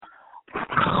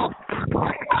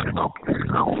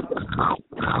Yep,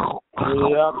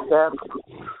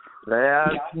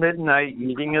 that's midnight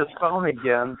eating his phone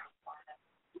again.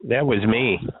 That was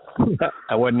me.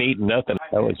 I wasn't eating nothing.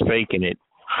 I was faking it.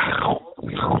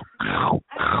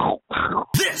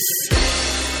 This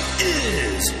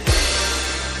is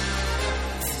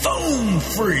Phone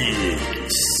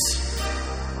Freaks.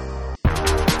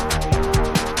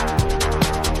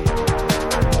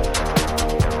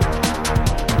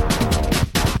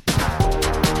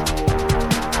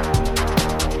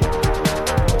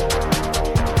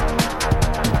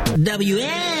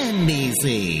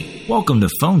 WNBC. Welcome to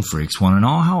Phone Freaks, one and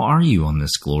all. How are you on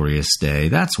this glorious day?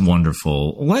 That's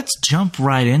wonderful. Let's jump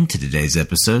right into today's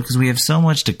episode because we have so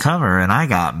much to cover, and I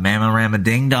got Mama Rama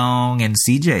Ding Dong and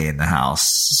CJ in the house.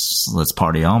 Let's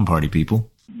party on, party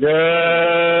people.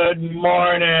 Good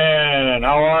morning.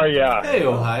 How are ya? Hey,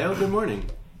 Ohio. Good morning.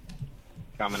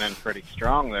 Coming in pretty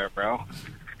strong there, bro.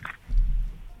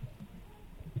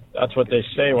 That's what they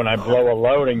say when I blow a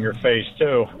load in your face,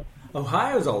 too.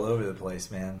 Ohio's all over the place,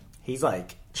 man. He's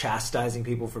like chastising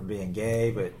people for being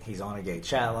gay, but he's on a gay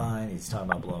chat line. He's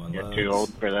talking about blowing loads. You're too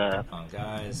old for that. On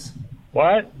guys.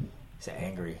 What? He's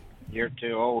angry. You're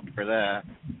too old for that.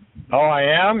 Oh, I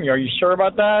am? Are you sure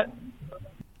about that?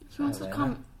 He wants to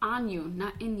come on you,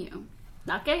 not in you.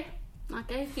 Not gay. Not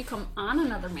gay if you come on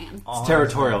another man. It's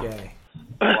territorial.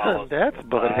 Wow, that's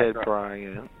Butthead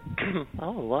Brian.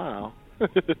 Oh, wow.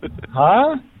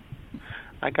 Huh?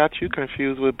 I got you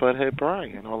confused with Butthead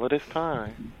Brian all of this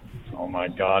time. Oh, my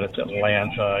God, it's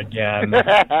Atlanta again.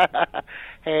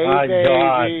 Hey, my baby.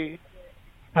 God.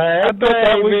 Hey, I thought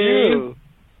that was you.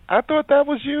 I thought that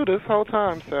was you this whole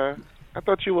time, sir. I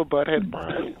thought you were Butthead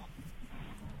Brian.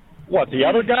 What, the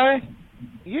other guy?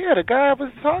 Yeah, the guy I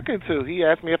was talking to. He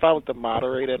asked me if I was the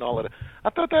moderator and all of that.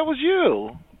 I thought that was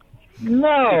you.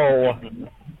 No.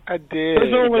 I did.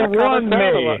 There's only one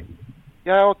me.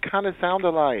 Y'all kind of sound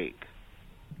alike.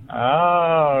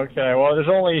 Oh, okay. Well, there's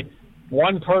only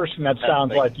one person that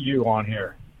sounds like you on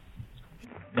here.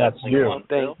 That's you. Well,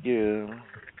 thank you.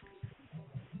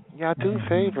 Y'all do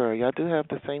favor. Y'all do have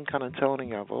the same kind of tone in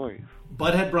your voice.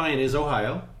 Butthead Brian is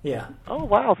Ohio. Yeah. Oh,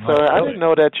 wow, sir. I didn't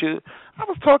know that you... I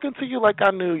was talking to you like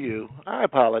I knew you. I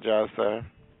apologize, sir.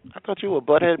 I thought you were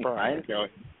Butthead Brian.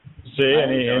 See,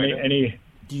 any...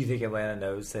 Do you think Atlanta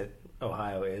knows that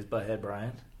Ohio is Butthead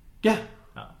Brian? Yeah.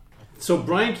 So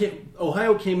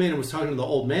Ohio came in and was talking to the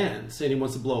old man, saying he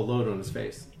wants to blow a load on his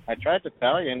face. I tried to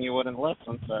tell you and you wouldn't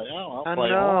listen, so I'll play I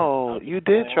know. You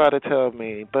did try to tell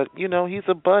me, but, you know, he's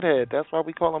a butthead. That's why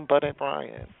we call him Butthead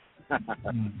Brian.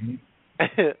 Mm-hmm.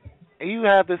 You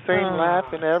have the same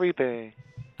laugh and everything.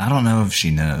 I don't know if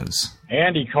she knows.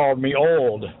 And he called me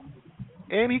old.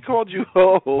 And he called you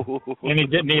old. And he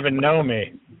didn't even know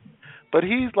me. But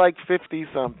he's like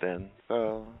 50-something,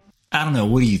 so... I don't know.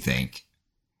 What do you think?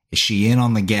 Is she in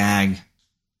on the gag,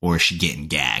 or is she getting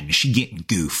gagged? Is she getting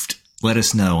goofed? Let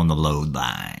us know on the load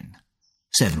line.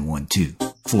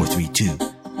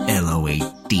 712-432-LOAD.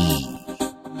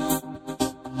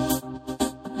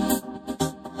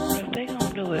 If they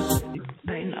gonna do it,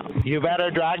 they know. You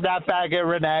better drag that faggot,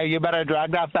 Renee. You better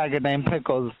drag that faggot named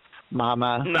Pickles,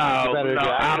 Mama. No, I'm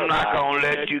not gonna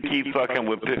let you keep fucking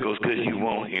with Pickles because you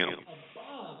want him.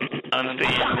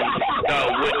 Understand? So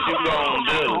what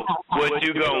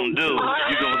you gonna do?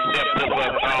 You gonna step the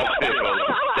fuck off Pickles.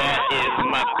 That is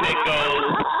my Pickles.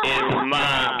 It's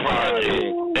my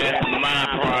project. That's my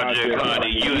project,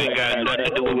 honey. You ain't got nothing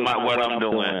to do with what I'm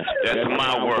doing. That's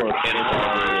my work. And it's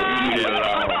you did it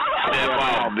all. Step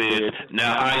off, bitch.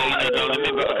 Now I ain't let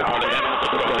me go call the animal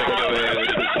control. Take your ass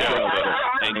to the shelter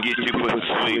and get you put to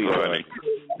sleep, honey.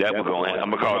 That was going.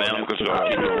 I'm gonna call the animal control.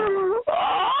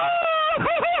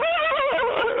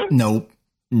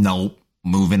 Nope.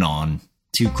 Moving on.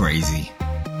 Too crazy.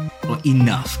 Well,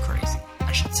 enough crazy,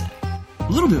 I should say. A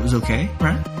little bit was okay,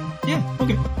 right? Yeah,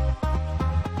 okay.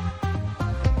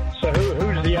 So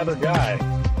who's the other guy?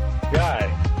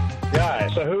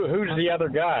 So who's the other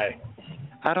guy?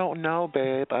 I don't know,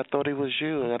 babe. I thought it was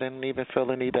you. I didn't even feel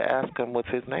the need to ask him what's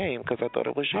his name because I thought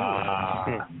it was you.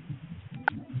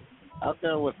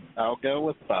 I'll go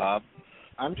with Bob.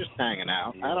 I'm just hanging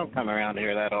out. I don't come around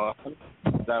here that often.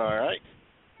 Is that all right?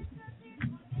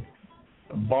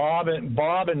 Bob and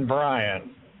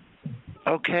Brian.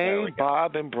 Okay,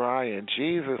 Bob and Brian.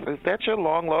 Jesus, is that your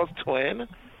long-lost twin?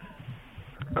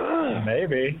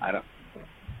 Maybe. I don't.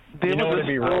 You know what'd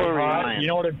be really hot? You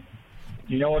know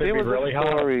what'd be really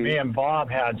hot? Me and Bob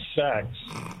had sex.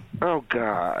 Oh,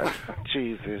 God.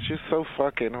 Jesus, you're so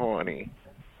fucking horny.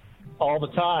 All the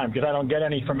time, because I don't get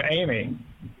any from Amy.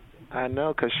 I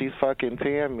know, because she's fucking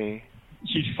Tammy.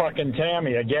 She's fucking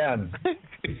Tammy again.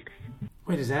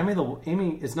 Wait, is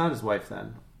Amy is not his wife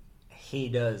then? He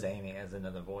does. Amy has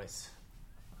another voice.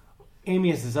 Amy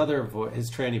is his other voice, his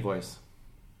tranny voice.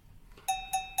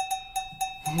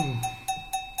 Wow.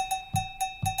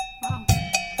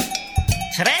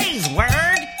 Today's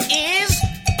word is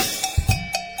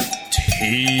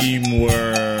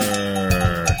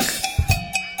teamwork.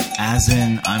 As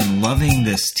in, I'm loving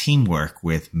this teamwork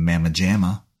with Mama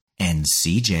Jamma and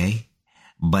CJ,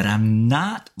 but I'm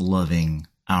not loving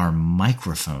our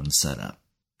microphone setup.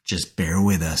 Just bear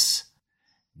with us.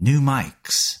 New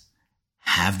mics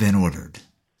have been ordered.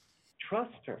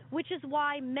 Trust her. Which is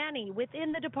why many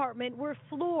within the department were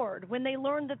floored when they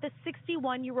learned that the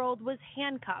 61-year-old was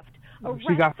handcuffed, arrested,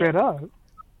 she got fed up.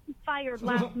 Fired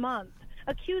last month,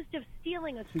 accused of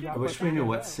stealing a I wish we knew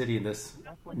what city this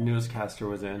newscaster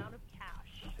was in.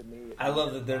 I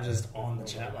love that they're just on the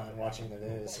chat line watching the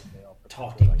news,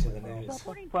 talking to the news.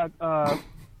 But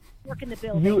work in the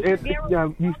building.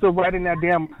 You still writing that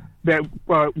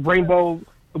rainbow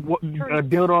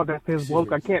dildo that says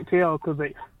woke? I can't tell because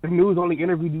the news only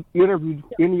interviewed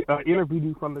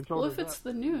you from the shoulders. Well, if it's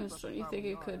the news, don't you think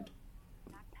you could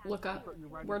look up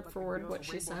word for word what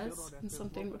she says and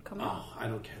something would come up? Oh, I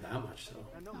don't care that much though.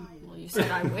 Well, you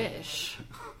said I wish.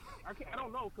 I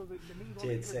don't know because the news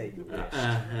did say you wish.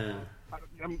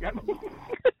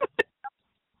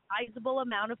 Sizable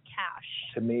amount of cash.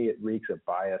 To me, it reeks of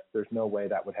bias. There's no way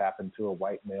that would happen to a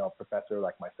white male professor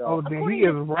like myself. Oh, then he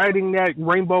is writing that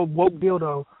rainbow woke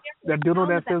dildo. That dildo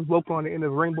that says woke on it in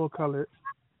his rainbow color.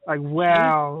 Like,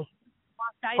 wow.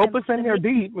 Hope it's in there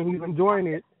deep and he's enjoying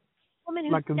it.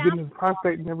 Like it's getting his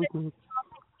prostate and everything.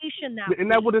 Isn't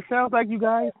that what it sounds like, you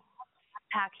guys?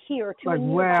 Like,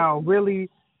 wow, really?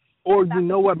 Or you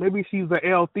know what? Maybe she's a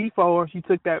El Thifo, or she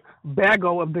took that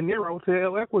bago of De Niro to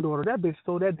El Ecuador. That bitch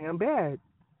stole that damn bag.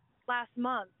 Last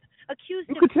month, accused.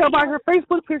 You could tell by her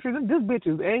Facebook pictures. This bitch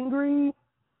is angry.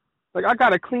 Like, I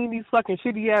gotta clean these fucking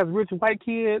shitty ass rich white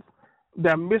kids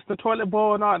that miss the toilet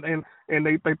bowl and all, and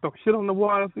they throw shit on the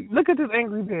wall. Look at this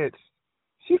angry bitch.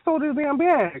 She stole this damn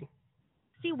bag.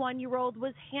 61-year-old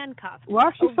was handcuffed. Why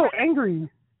is she so angry?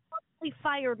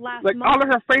 Fired last like month. All of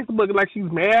her Facebook, like she's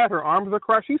mad, her arms are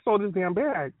crossed. She stole this damn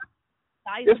bag.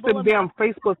 It's the damn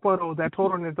Facebook photos that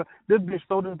told her this bitch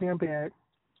stole this damn bag.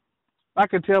 I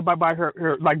could tell by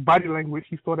her like body language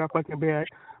she stole that fucking bag.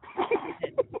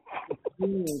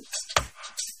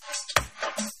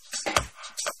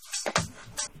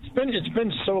 It's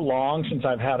been so long since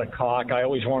I've had a cock. I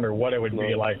always wonder what it would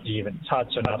be like to even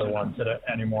touch another one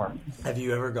anymore. Have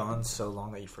you ever gone so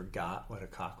long that you forgot what a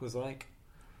cock was like?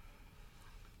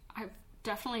 I've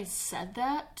definitely said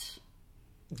that.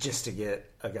 Just to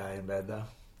get a guy in bed, though?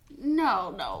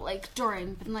 No, like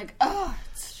during, been like, oh,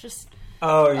 it's just...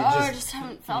 I just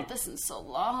haven't felt this in so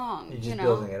long. You're just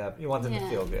building it up. You want them to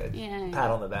feel good. Yeah.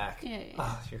 Pat on the back. Yeah.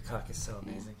 Oh, your cock is so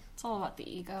amazing. It's all about the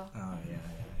ego. Oh, yeah.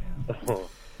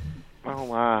 Oh,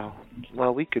 wow.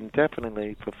 Well, we can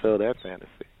definitely fulfill that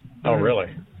fantasy. Oh,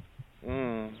 really?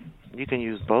 You can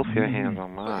use both your hands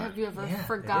on mine. But have you ever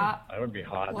forgot? That would be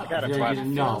hot. I got a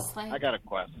question. No. I got a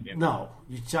question. No.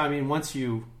 I mean, once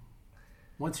you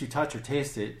touch or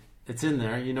taste it, it's in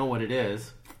there. You know what it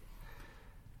is.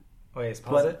 Wait,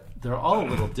 but they're all a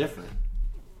little different.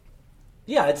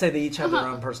 Yeah, I'd say they each have their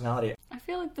own personality. I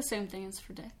feel like the same thing is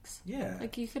for dicks. Yeah.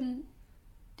 Like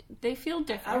they feel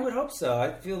different. I would hope so.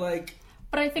 I feel like...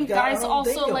 But I think guys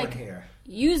also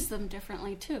use them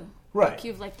differently too. Right. Like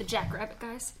you have like the jackrabbit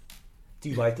guys. Do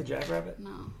you like the jackrabbit?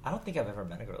 No. I don't think I've ever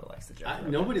met a girl that likes the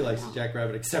jackrabbit. Nobody likes the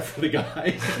jackrabbit except for the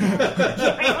guy.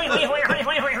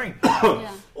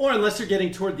 Yeah. Or unless you're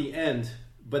getting toward the end,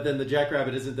 but then the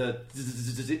jackrabbit isn't the...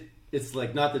 It's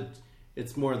like not the...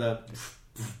 It's more the...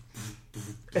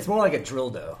 It's more like a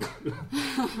dildo.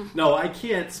 No, I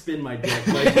can't spin my dick.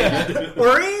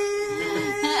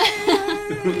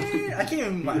 I can't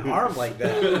even move my arm like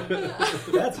that.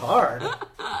 That's hard.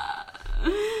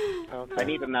 I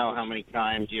need to know how many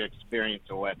times you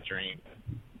experienced a wet dream.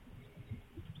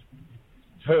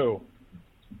 Who?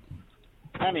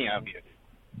 Any of you.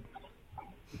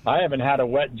 I haven't had a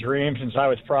wet dream since I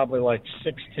was probably like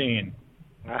 16.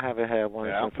 I haven't had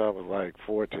one since I was like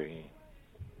 14.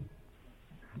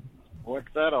 What's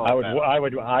that all about?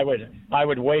 I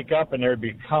would wake up and there'd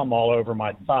be cum all over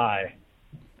my thigh.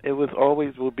 It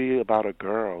would be about a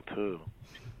girl too.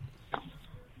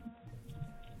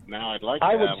 Now I'd like to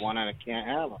have one and I can't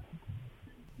have one.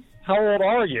 How old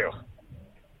are you?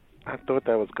 I thought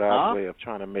that was God's way of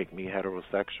trying to make me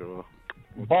heterosexual.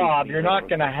 Bob, you're not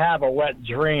going to have a wet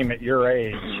dream at your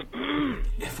age.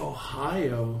 If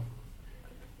Ohio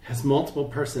has multiple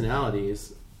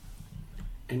personalities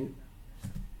and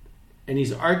and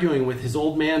he's arguing with his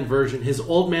old man version, his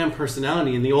old man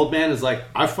personality, and the old man is like,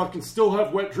 I fucking still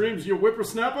have wet dreams, you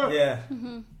whippersnapper? Yeah. Mm-hmm.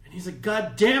 And he's like,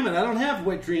 God damn it, I don't have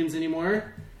wet dreams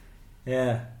anymore.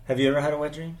 Yeah. Have you ever had a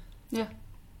wet dream? Yeah.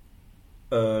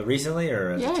 Recently or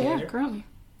as a teenager? Yeah, currently.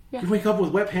 Yeah. You wake up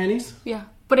with wet panties? Yeah.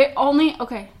 But it only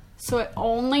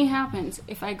happens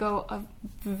if I go a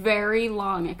very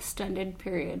long extended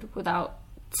period without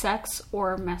sex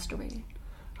or masturbating.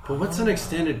 But what's an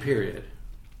extended period?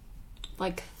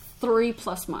 Like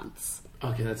 3+ months.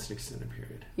 Okay, that's an extended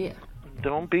period. Yeah.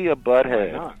 Don't be a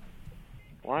butthead.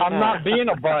 Why I'm not being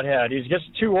a butthead. He's just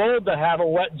too old to have a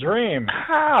wet dream.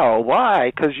 How?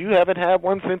 Why? Because you haven't had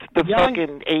one since the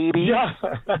fucking 80s? Yeah.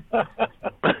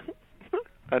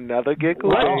 Another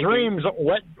giggle?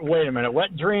 Wait a minute.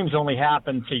 Wet dreams only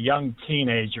happen to young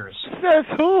teenagers. Says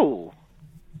who?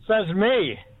 Says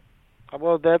me.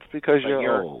 Well, that's because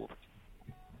you're old.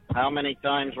 How many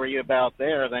times were you about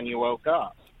there, then you woke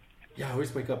up? Yeah, I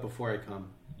always wake up before I come.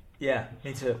 Yeah,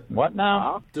 me too. What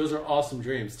now? Those are awesome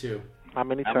dreams, too. How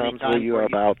many times were you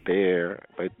about there,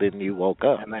 but then you woke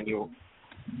up? And then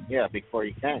yeah, before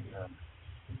you came.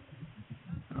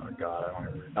 Oh, God, I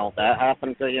don't Don't that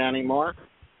happen to you anymore?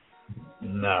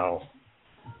 No.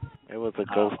 It was a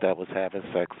ghost that was having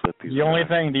sex with you. The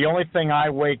only thing I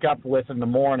wake up with in the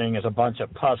morning is a bunch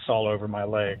of pus all over my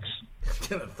legs.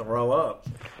 Gonna throw up.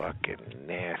 Fucking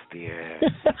nasty ass.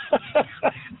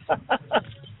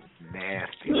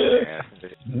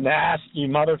 Nasty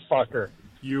motherfucker.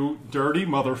 You dirty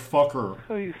motherfucker.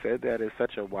 Oh, you said that in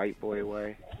such a white boy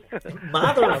way.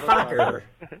 Motherfucker.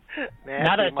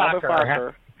 Nasty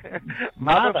motherfucker.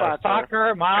 Motherfucker.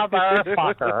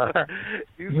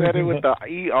 You said it with the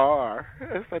ER.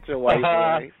 It's such a white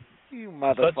boy. You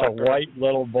motherfucker. Such a white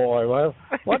little boy.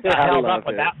 What the hell's up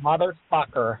with that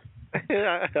motherfucker?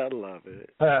 I love it.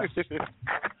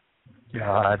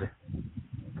 God.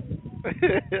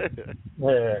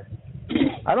 Yeah.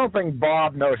 I don't think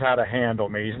Bob knows how to handle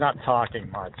me. He's not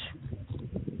talking much.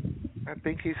 I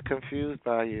think he's confused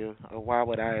by you. Or why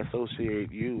would I associate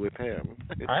you with him?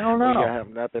 I don't know. We have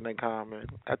nothing in common.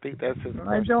 I think that's his question.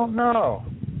 I don't know.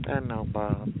 I know,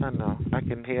 Bob. I know. I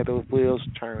can hear those wheels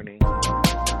turning.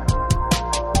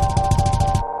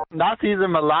 Not Caesar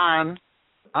Milan.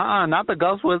 Not the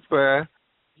Ghost Whisperer.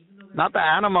 Not the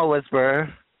Animal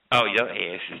Whisperer. Oh, your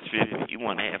ass is tripping. You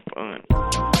want to have fun.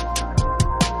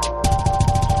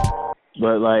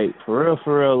 But like for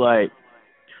real, like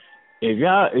if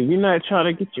you're not trying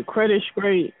to get your credit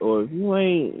straight, or if you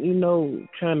ain't,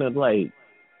 trying to like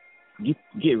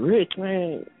get rich,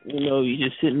 man, you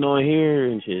just sitting on here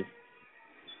and just,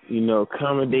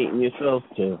 accommodating yourself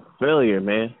to failure,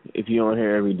 man. If you're on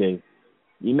here every day,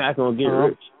 you're not gonna get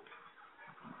rich.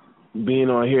 Being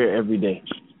on here every day,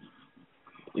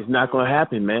 it's not gonna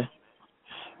happen, man.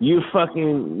 You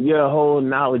fucking your whole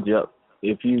knowledge up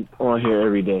if you on here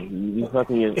every day.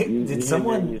 Did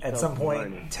someone at some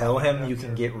point tell him you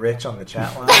can get rich on the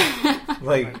chat line?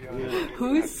 Like,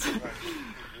 who's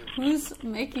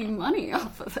making money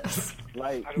off of this?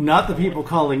 Not the people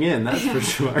calling in, that's for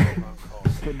sure.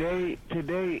 Today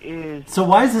is. So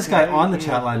why is this guy on the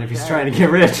chat line if he's trying to get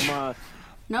rich?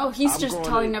 No, he's just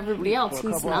telling everybody else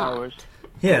he's not.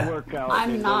 Yeah.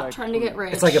 I'm not trying to get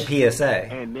rich. It's like a PSA.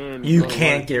 You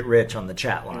can't get rich on the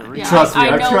chat line. Yeah, Trust me,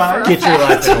 I've tried. Get your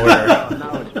life in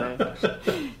order.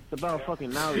 It's about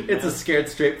fucking knowledge. It's a scared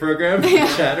straight program for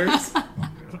chatters.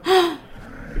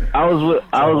 I was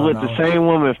with the same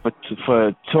woman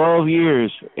for 12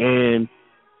 years, and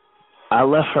I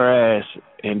left her ass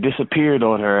and disappeared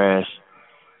on her ass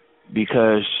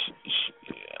because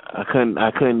I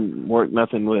couldn't work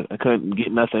nothing with. I couldn't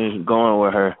get nothing going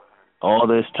with her. All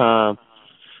this time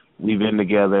we've been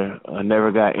together, I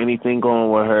never got anything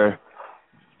going with her,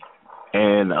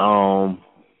 and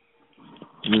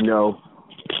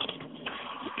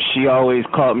she always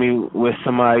caught me with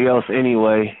somebody else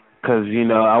anyway, because she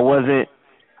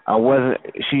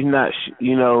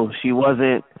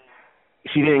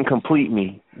didn't complete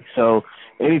me. So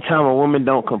anytime a woman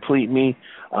don't complete me,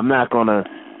 I'm not gonna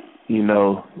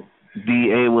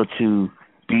be able to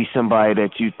be somebody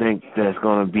that you think that's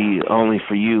gonna be only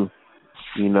for you,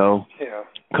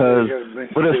 Because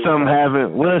what if something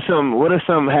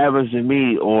happens to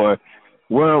me, or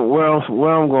where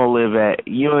I'm gonna live at?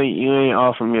 You ain't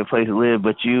offering me a place to live,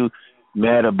 but you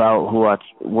mad about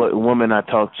what woman I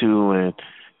talk to, and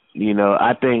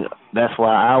I think that's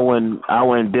why I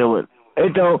wouldn't deal with it.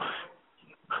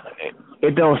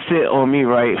 It don't sit on me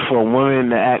right for a woman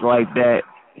to act like that.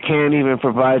 Can't even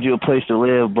provide you a place to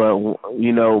live, but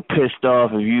pissed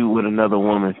off if you with another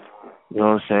woman. You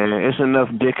know what I'm saying? It's enough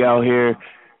dick out here.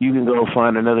 You can go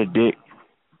find another dick.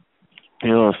 You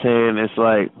know what I'm saying? It's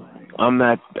like I'm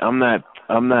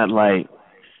not like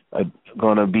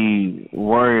gonna be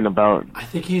worrying about. I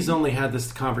think he's only had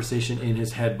this conversation in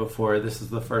his head before. This is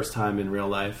the first time in real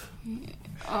life.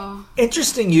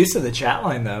 Interesting use of the chat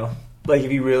line, though. Like,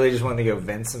 if you really just wanted to go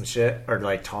vent some shit or,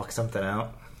 like, talk something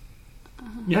out.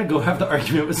 Yeah, go have the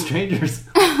argument with strangers.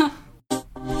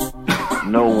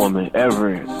 No woman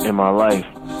ever in my life.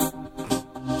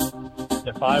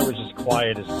 If I was as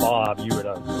quiet as Bob, you would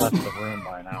have left the room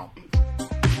by now.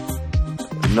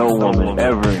 No woman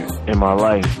ever in my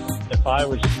life. If I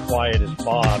was as quiet as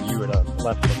Bob, you would have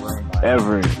left the room by now.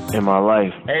 Ever in my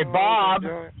life. Hey, Bob.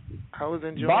 I was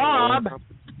enjoying Bob.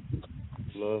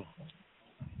 Hello.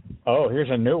 Oh, here's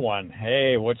a new one.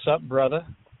 Hey, what's up, brother?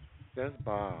 That's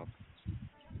Bob.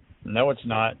 No, it's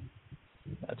not.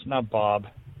 That's not Bob.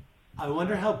 I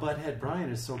wonder how Butthead Brian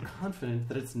is so confident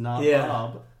that it's not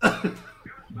Bob.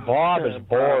 Bob is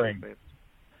boring.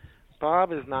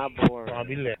 Bob is not boring.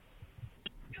 Bobby lit.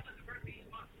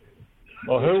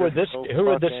 Well, who would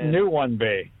this new one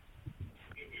be?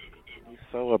 He's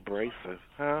so abrasive,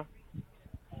 huh?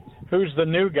 Who's the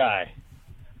new guy?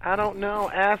 I don't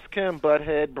know. Ask him,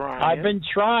 Butthead Brian. I've been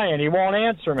trying. He won't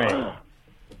answer me.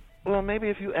 Well, maybe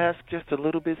if you ask just a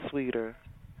little bit sweeter.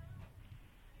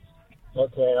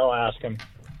 Okay, I'll ask him.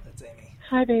 That's Amy.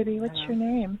 Hi, baby. What's your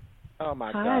name? Oh,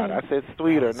 my Hi. God. I said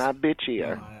sweeter, not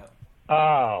bitchier.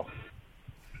 Oh.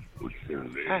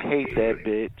 I hate that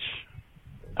bitch.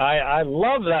 I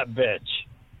love that bitch.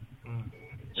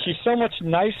 She's so much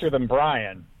nicer than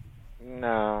Brian.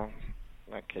 No,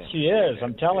 I can't. She is,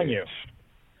 I'm telling you.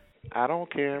 I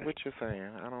don't care what you're saying.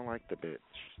 I don't like the bitch.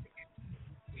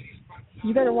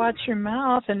 You better watch your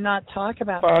mouth and not talk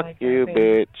about Fuck like you, that,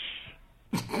 baby.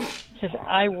 bitch. Because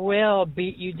I will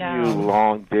beat you down. You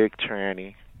long dick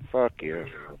tranny. Fuck you.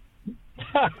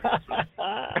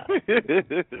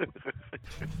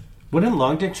 Wouldn't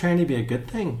long dick tranny be a good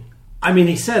thing? I mean,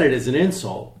 he said it as an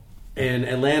insult, and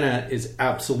Atlanta is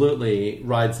absolutely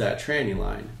rides that tranny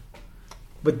line.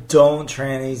 But don't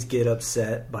trannies get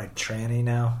upset by tranny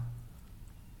now?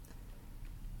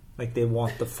 Like, they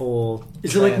want the full.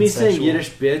 Is it like me saying Yiddish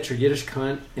bitch or Yiddish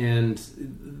cunt, and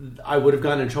I would have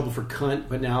gotten in trouble for cunt,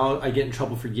 but now I get in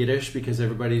trouble for Yiddish because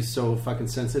everybody's so fucking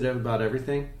sensitive about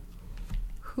everything?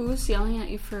 Who's yelling at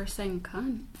you for saying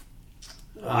cunt?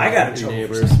 I got in trouble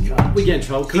neighbors. for saying cunt. We get in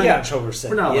trouble. He got in trouble for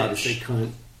saying We're not allowed Yiddish. to say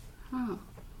cunt. Oh,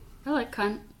 I like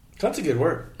cunt. Cunt's a good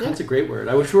word. Cunt's a great word.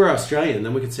 I wish we were Australian,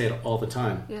 then we could say it all the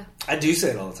time. Yeah. I do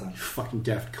say it all the time. You fucking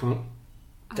daft cunt.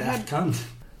 Daft cunt.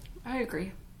 I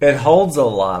agree. It holds a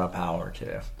lot of power,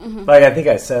 too. Mhm. Like, I think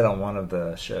I said on one of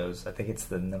the shows, I think it's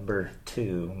the number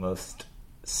 2 most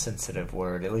sensitive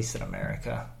word, at least in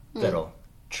America, that'll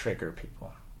trigger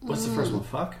people. What's the first one?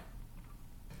 Fuck?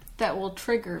 That will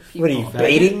trigger people. What are you,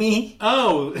 baiting me?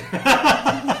 Oh!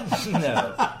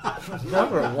 No.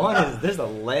 Number 1 is, there's a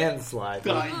landslide.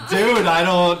 Dude, I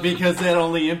don't, because it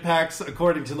only impacts,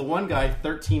 according to the one guy,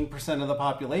 13% of the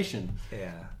population.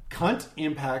 Yeah. Cunt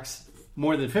impacts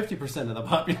more than 50% of the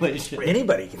population.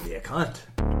 Anybody can be a cunt.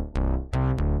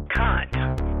 Cunt.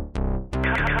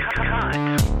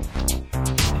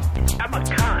 I'm a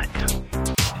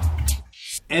cunt.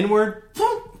 N-word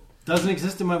doesn't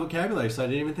exist in my vocabulary, so I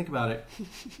didn't even think about it.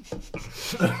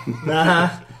 Nah.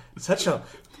 Such a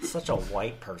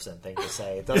white person thing to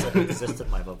say. It doesn't exist in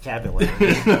my vocabulary.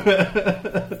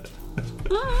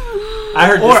 I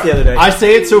heard this the other day. I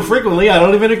say it so frequently, I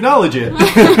don't even acknowledge it.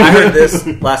 I heard this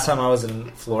last time I was in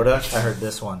Florida. I heard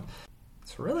this one.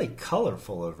 It's really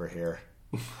colorful over here.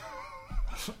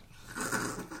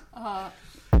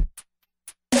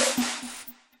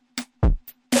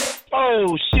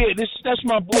 Oh shit! That's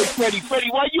my boy Freddie. Freddie,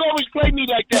 why you always play me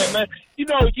like that, man? You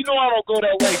know I don't go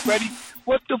that way, Freddie.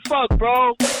 What the fuck,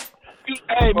 bro?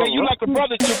 Hey man, you like a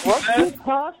brother to me, What man. you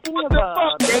talking What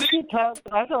about? the fuck, Freddie?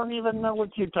 I don't even know what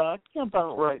you're talking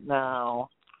about right now.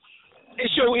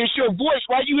 It's your voice.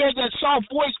 Why you have that soft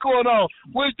voice going on?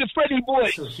 Where's the Freddie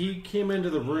voice? So he came into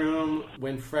the room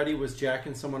when Freddie was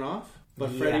jacking someone off, but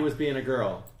Freddie Yeah. was being a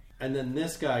girl. And then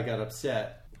this guy got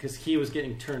upset because he was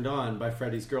getting turned on by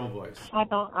Freddie's girl voice.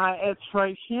 It's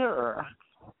right here.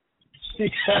 hey,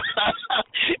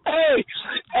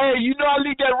 you know I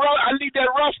need that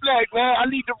roughneck, man. I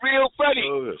need the real Freddie.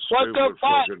 What the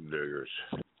fuck? Diggers.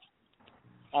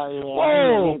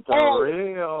 Whoa, need the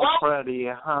real Freddie,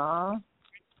 huh?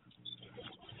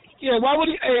 Yeah, why would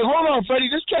he? Hey, hold on, Freddie.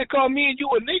 This cat called me and you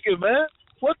a nigga, man.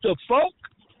 What the fuck?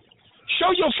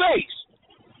 Show your face.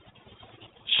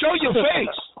 Show your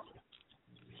face.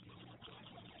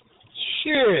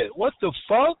 Shit, what the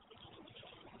fuck?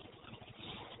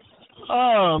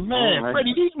 Oh man, Oh,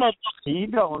 Freddie, these motherfuckers. He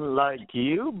don't like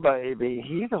you, baby.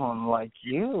 He don't like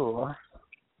you.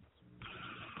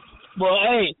 Well,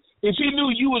 hey, if he knew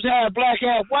you was half black,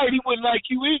 half white, he wouldn't like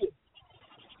you either.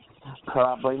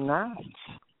 Probably not.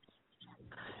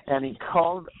 And he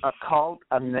called a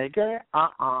nigger?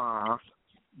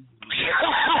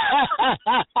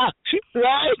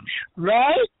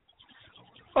 Right?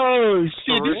 Oh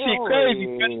shit, this shit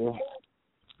crazy.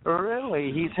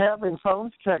 Really? He's having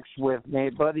phone sex with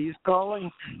me, but he's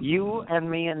calling you and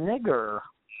me a nigger.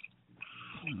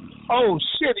 Oh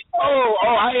shit. Oh,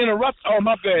 I interrupted. Oh,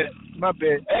 my bad.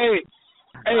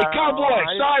 Hey, cowboy,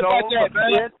 sorry about that,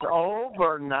 man. It's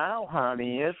over now,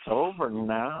 honey. It's over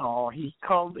now. He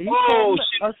called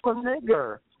us a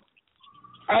nigger.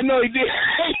 I know he did.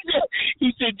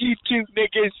 He said, "You cute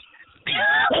niggas."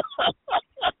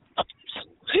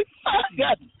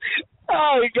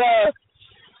 Oh my God!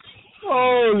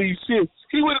 Holy shit!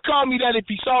 He would have called me that if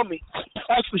he saw me.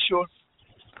 That's for sure.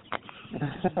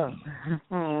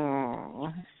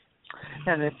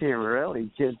 And if you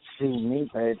really did see me,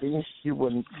 baby, you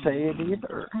wouldn't say it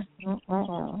either.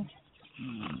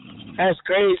 That's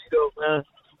crazy, though, man.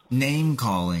 Name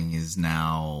calling is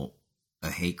now a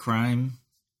hate crime,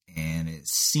 and it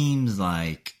seems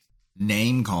like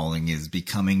name calling is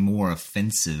becoming more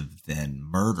offensive than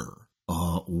murder.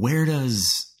 Where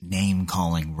does name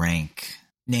calling rank?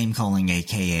 Name calling,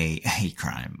 aka hate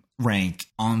crime, rank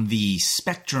on the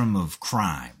spectrum of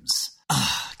crimes?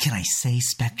 Can I say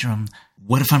spectrum?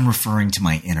 What if I'm referring to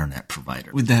my internet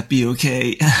provider? Would that be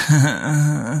okay?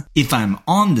 If I'm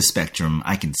on the spectrum,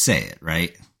 I can say it,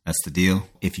 right? That's the deal.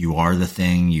 If you are the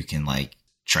thing, you can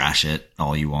trash it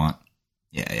all you want.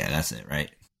 Yeah, that's it,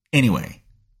 right? Anyway,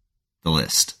 the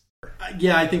list.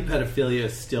 Yeah, I think pedophilia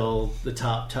is still the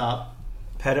top.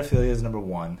 Pedophilia is number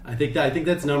one. I think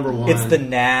that's number one. It's the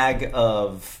nag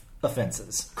of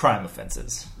offenses, crime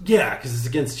offenses. Yeah, because it's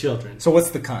against children. So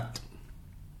what's the cunt?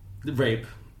 The rape.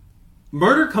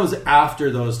 Murder comes after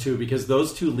those two because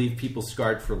those two leave people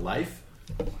scarred for life.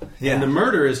 Yeah. And the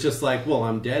murder is just like, well,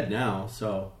 I'm dead now,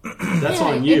 so that's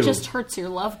on you. It just hurts your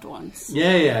loved ones.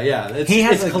 Yeah. He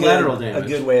has it's collateral damage. A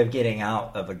good way of getting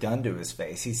out of a gun to his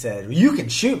face. He said, well, you can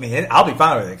shoot me and I'll be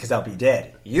fine with it because I'll be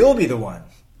dead. You'll be the one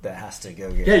that has to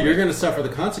go get you're going to suffer the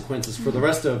consequences for the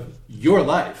rest of your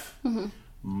life. Mm-hmm.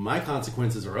 My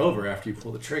consequences are over after you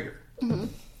pull the trigger. Mm-hmm.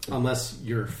 Unless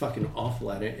you're fucking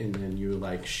awful at it and then you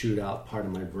shoot out part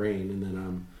of my brain and then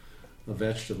I'm a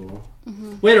vegetable.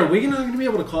 Mm-hmm. Wait, are we not going to be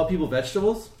able to call people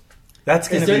vegetables? That's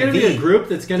going to be. Is there going to be a group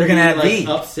that's going to be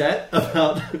upset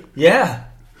about? Yeah,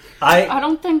 I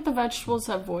don't think the vegetables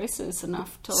have voices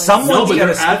enough to No, but their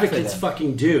advocates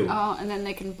fucking do. Oh, and then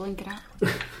they can blink it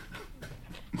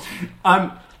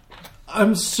I'm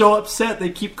out. so upset.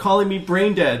 They keep calling me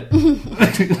brain dead.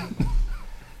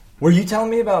 Were you telling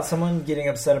me about someone getting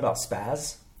upset about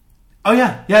spaz? Oh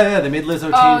yeah. They made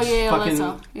Lizzo change fucking.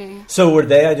 Lizzo. Yeah. So were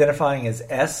they identifying as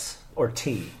S or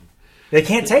T? They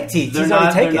can't take T. T's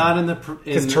already taken. They're not in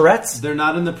because Tourette's. They're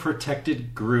not in the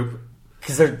protected group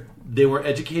because they were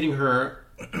educating her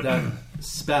that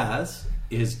spaz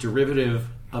is derivative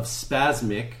of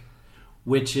spasmic,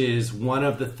 which is one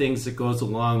of the things that goes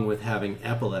along with having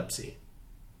epilepsy.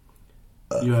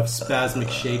 You have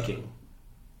spasmic shaking.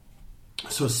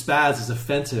 So spaz is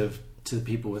offensive to the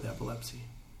people with epilepsy.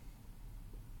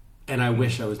 And I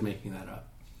wish I was making that up.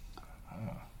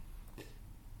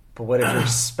 But what if you're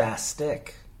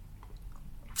spastic?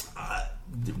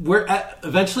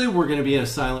 Eventually we're going to be in a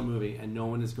silent movie and no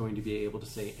one is going to be able to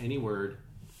say any word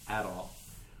at all.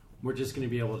 We're just going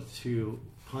to be able to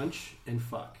punch and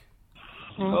fuck.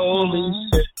 Holy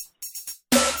shit.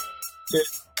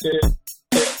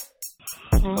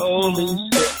 Holy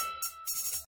shit.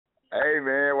 Hey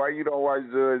man, why you don't watch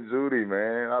Judge Judy,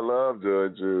 man? I love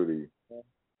Judge Judy.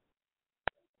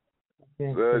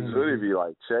 Judge Judy be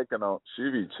checking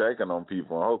on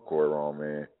people in her courtroom,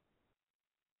 man.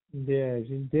 Yeah,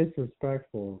 she's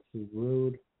disrespectful. She's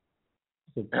rude.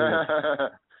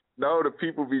 No, the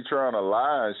people be trying to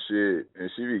lie and shit, and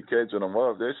she be catching them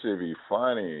up. That shit be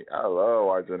funny. I love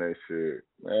watching that shit,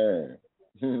 man.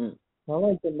 I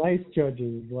like the nice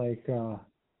judges,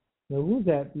 who's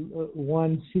that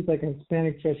one? She's like a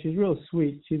Hispanic judge. She's real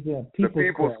sweet. She's a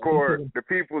People's Court. The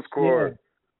People's Court. Yeah.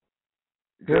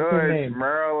 Judge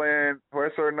Marilyn,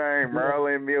 what's her name?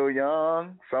 Marilyn Mill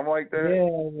Young, something like that.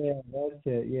 Yeah, that's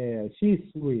it. Yeah, she's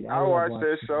sweet. I watched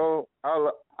that show.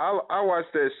 I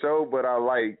watched that show, but I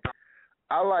like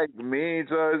Mean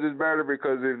Judges better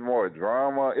because it's more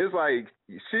drama. It's like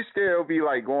she still be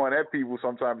going at people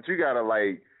sometimes, but you gotta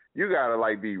you gotta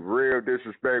like be real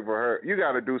disrespectful for her. You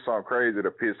gotta do something crazy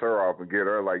to piss her off and get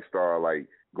her like start like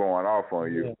going off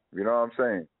on you. Yeah. You know what I'm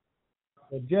saying?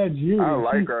 But Judge Judy, I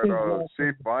like her though.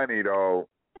 She's funny though.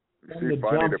 She's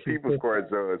funny. The People's Court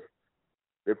judge.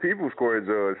 The People's Court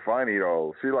judge funny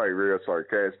though. She like real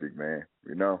sarcastic, man.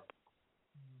 You know?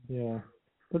 Yeah.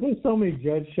 But there's so many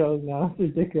judge shows now.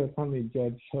 It's ridiculous how many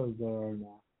judge shows there are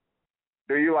now.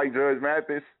 Do you like Judge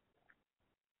Mathis?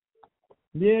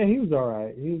 Yeah, he was all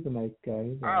right. He was a nice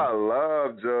guy. I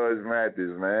love Judge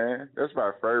Mathis, man. That's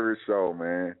my favorite show,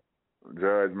 man.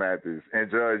 Judge Mathis and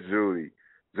Judge Judy.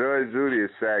 Judge Judy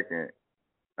is second.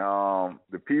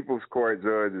 The People's Court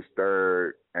judge is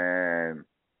third, and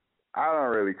I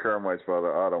don't really care much for the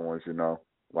other ones, you know.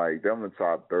 Like, them the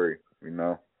top three, you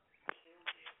know.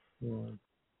 Yeah.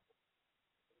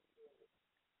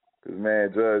 Cause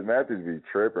man, Judge Mathis be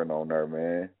tripping on her,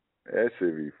 man. That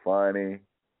shit be funny.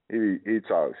 He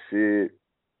talk shit.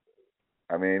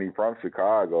 I mean, he from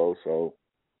Chicago, so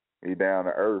he down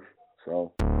to earth.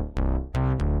 So.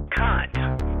 Cunt.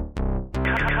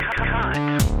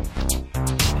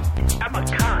 I'm a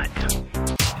cunt.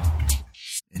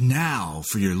 And now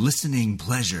for your listening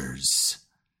pleasures.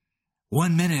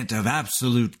 1 minute of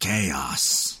absolute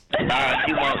chaos. She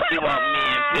want me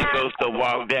and Pickles to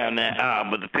walk down that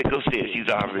aisle, but the Pickles said she's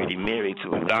already married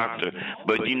to a doctor.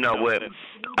 But you know what?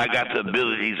 I got the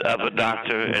abilities of a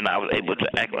doctor, and I was able to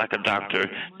act like a doctor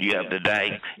the other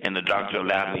day, and the doctor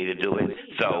allowed me to do it.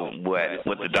 So what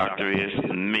the doctor is?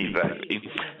 Me, baby.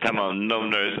 Come on, no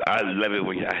nurse. I love it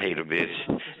when y'all hate a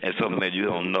bitch. And so, man, you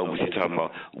don't know what you're talking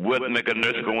about. What make a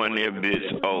nurse go in there,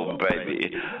 bitch? Oh,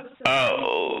 baby.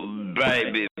 Oh,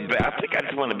 baby. I think I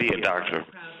just want to be a doctor.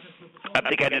 I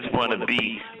think I just want to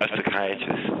be a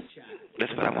psychiatrist.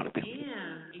 That's what I want to be.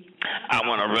 I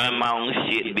want to run my own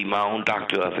shit and be my own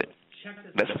doctor of it.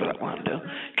 That's what I want to do.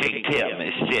 Can't tell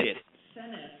me shit.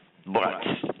 Watch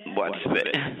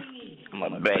that. I'm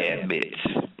a bad bitch.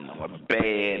 I'm a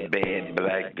bad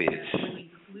black bitch.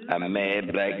 I'm a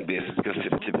mad black bitch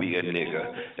considered to be a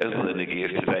nigga. That's what a nigga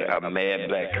is today. I'm a mad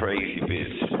black crazy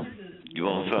bitch. You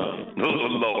want something? Oh,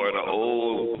 Lord, an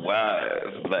old,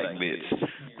 wise black bitch.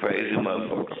 Crazy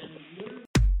motherfucker.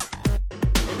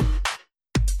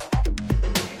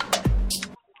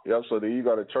 Yep, so do you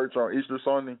go to church on Easter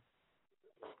Sunday?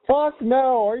 Fuck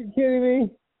no, are you kidding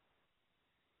me?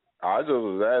 I just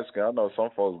was asking. I know some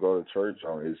folks go to church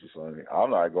on Easter Sunday. I'm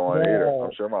not going either.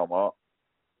 I'm sure my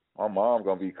mom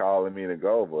gonna be calling me to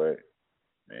go, but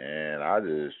man,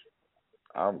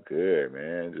 I'm good,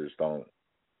 man. Just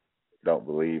don't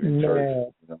believe in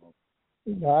church.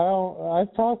 You know?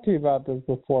 I've talked to you about this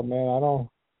before, man. I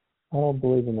don't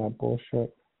believe in that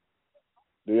bullshit.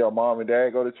 Do your mom and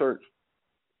dad go to church?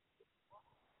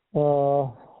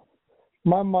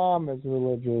 My mom is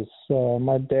religious.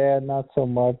 My dad, not so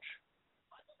much.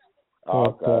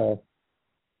 Okay.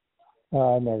 But,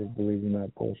 I never believe in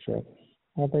that bullshit.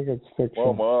 I think it's fiction.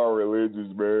 My mom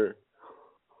religious, man.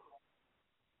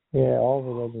 Yeah, all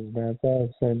religions, man. It's all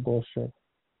the same bullshit.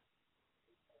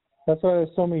 That's why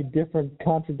there's so many different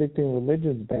contradicting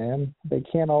religions, man. They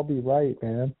can't all be right,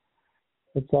 man.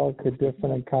 It's all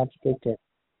different and contradictory.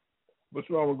 What's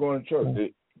wrong with going to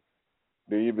church?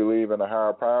 Do you believe in a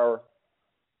higher power?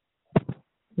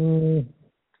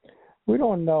 We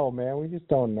don't know, man. We just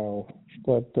don't know.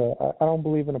 But I don't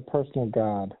believe in a personal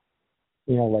God,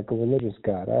 you know, like a religious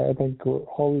God. I think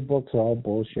holy books are all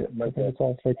bullshit. I think it's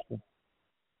all fiction.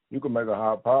 You can make a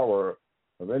higher power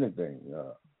of anything.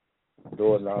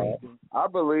 Do it now. I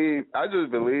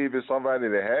just believe it's somebody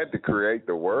that had to create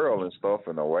the world and stuff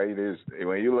in a way.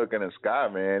 When you look in the sky,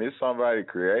 man, it's somebody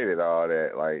created all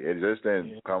that. Like, it just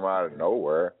didn't come out of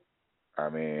nowhere. I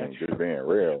mean, just being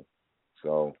real.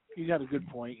 So you got a good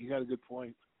point.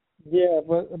 Yeah,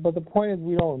 but the point is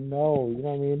we don't know. You know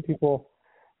what I mean? People,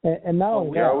 and not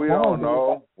only that, we don't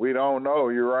know. We don't know.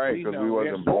 You're right, because we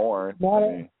wasn't born. Not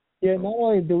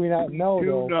only do we not know,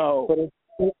 though, but it's,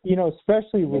 you know,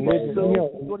 especially religion. You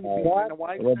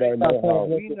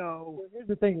know, here's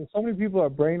the thing: so many people are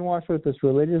brainwashed with this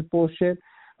religious bullshit.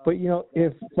 But you know,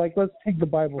 if let's take the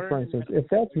Bible for instance. If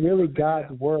that's really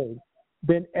God's word,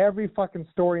 then every fucking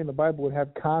story in the Bible would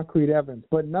have concrete evidence.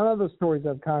 But none of the stories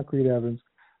have concrete evidence.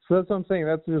 So that's what I'm saying.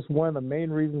 That's just one of the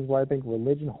main reasons why I think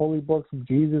religion, holy books,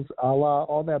 Jesus, Allah,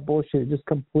 all that bullshit is just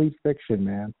complete fiction,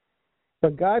 man.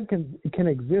 But God can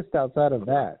exist outside of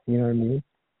that. You know what I mean?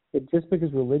 Just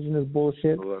because religion is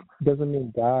bullshit doesn't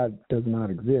mean God does not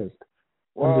exist.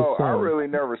 Well, I really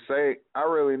never say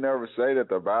that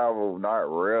the Bible is not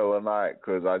real or not,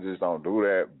 because I just don't do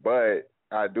that. But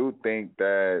I do think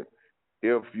that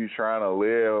if you're trying to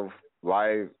live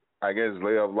life I guess,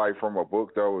 live life from a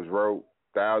book that was wrote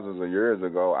thousands of years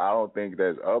ago, I don't think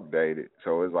that's updated.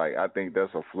 So it's like, I think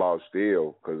that's a flaw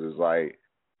still, because it's like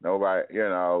nobody,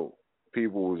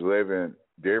 people was living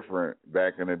different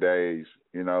back in the days,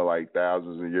 like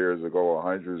thousands of years ago or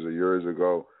hundreds of years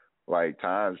ago. Like,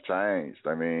 times changed.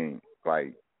 I mean,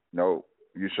 like, no,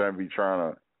 you shouldn't be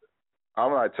trying to,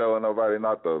 I'm not telling nobody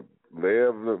not to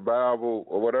live the Bible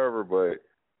or whatever, but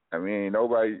I mean, I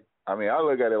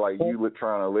look at it like you were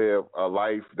trying to live a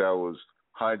life that was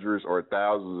hundreds or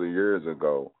thousands of years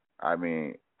ago. I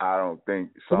mean, I don't think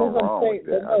something wrong with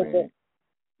that.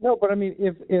 But I mean,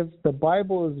 if the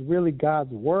Bible is really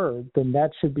God's word, then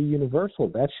that should be universal.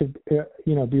 That should,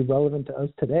 be relevant to us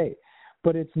today.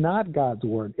 But it's not God's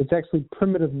word. It's actually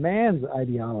primitive man's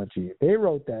ideology. They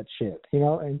wrote that shit,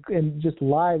 and just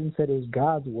lied and said it was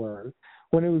God's word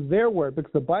when it was their word,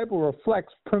 because the Bible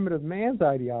reflects primitive man's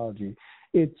ideology.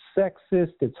 It's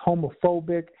sexist. It's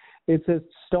homophobic. It says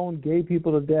stone gay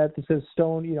people to death. It says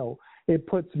stone, it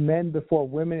puts men before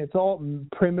women. It's all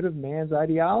primitive man's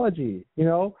ideology.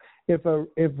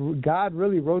 If God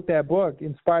really wrote that book,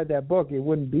 inspired that book, it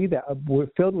wouldn't be that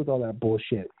filled with all that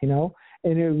bullshit.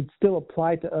 And it would still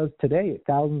apply to us today,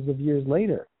 thousands of years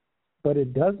later. But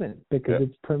it doesn't, because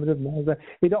it's primitive man's.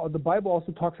 The Bible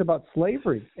also talks about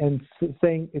slavery and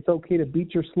saying it's okay to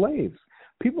beat your slaves.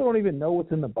 People don't even know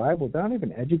what's in the Bible. They're not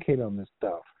even educated on this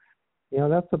stuff.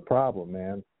 That's the problem,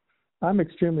 man. I'm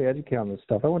extremely educated on this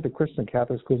stuff. I went to Christian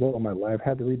Catholic schools all my life,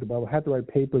 had to read the Bible, had to write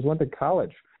papers, went to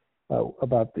college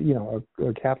about,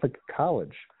 a Catholic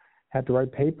college, had to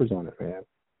write papers on it, man.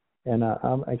 And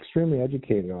I'm extremely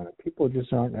educated on it. People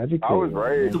just aren't educated. I was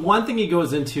raised. The one thing he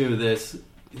goes into this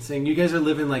is saying you guys are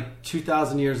living like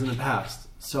 2,000 years in the past,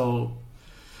 so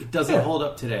it doesn't hold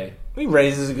up today. He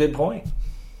raises a good point.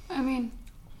 I mean,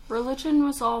 religion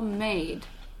was all made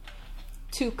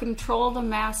to control the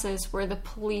masses where the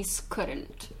police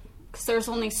couldn't. Because there's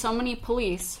only so many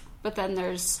police, but then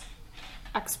there's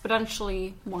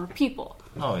exponentially more people.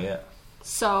 Oh, yeah.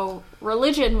 So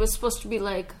religion was supposed to be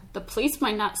like, the police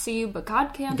might not see you, but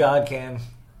God can. God can.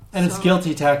 And it's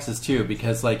guilty taxes, too,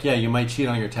 because, you might cheat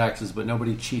on your taxes, but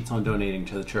nobody cheats on donating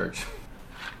to the church.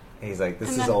 He's like,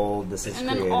 this is old, this is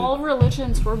created. And then all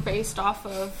religions were based off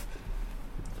of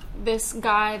this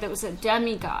guy that was a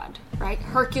demigod, right?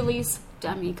 Hercules,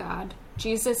 demigod.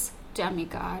 Jesus,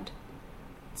 demigod.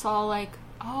 It's all like,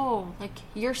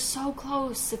 you're so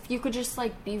close. If you could just,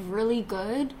 be really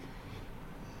good,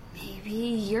 maybe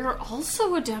you're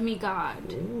also a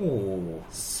demigod. Ooh.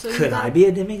 So could I be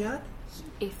a demigod?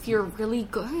 If you're really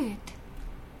good.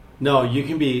 No, you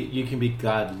can be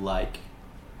God-like.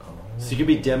 Oh. So you can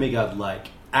be demigod-like.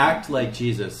 Act like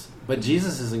Jesus. But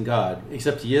Jesus isn't God,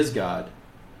 except he is God.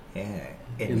 Yeah.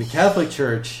 In the Catholic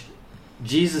Church,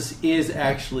 Jesus is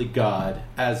actually God,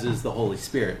 as is the Holy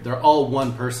Spirit. They're all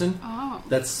one person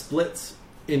that splits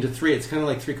into three. It's kind of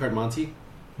like three-card Monty.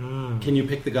 Can you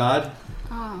pick the God?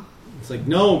 Oh. It's like,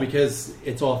 no, because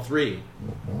it's all three.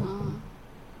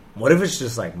 What if it's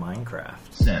just like Minecraft?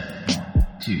 7, 1,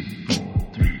 2, 4,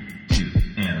 3, 2,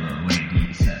 LOAD.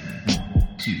 7,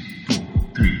 1, 2, 4,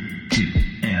 3, 2,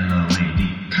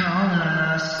 LOAD. Call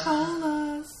us. Call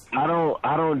us. I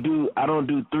don't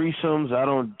do threesomes. I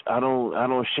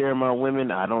don't share my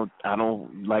women. I don't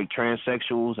like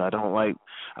transsexuals. I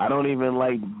don't even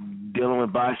like dealing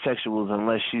with bisexuals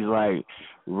unless she's like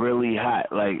really hot.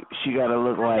 Like she gotta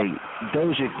look like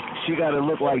Doja Cat. She gotta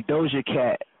look like Doja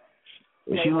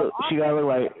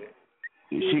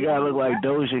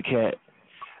Cat.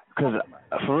 Cause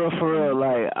for real,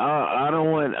 like I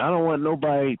don't want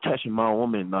nobody touching my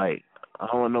woman. Like I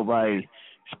don't want nobody.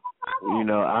 I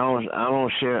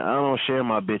don't share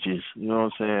my bitches. You know what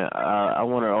I'm saying? I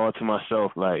want her all to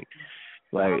myself. Like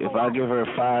if I give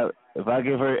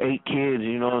her 8 kids,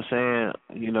 you know what I'm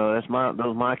saying?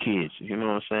 Those my kids. You know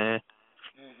what I'm saying?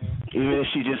 Even if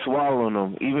she just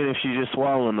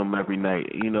swallowing them every night,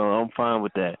 I'm fine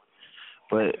with that.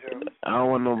 But I don't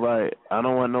want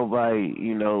nobody,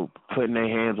 putting their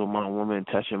hands on my woman,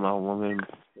 touching my woman,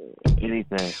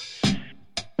 anything.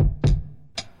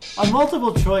 On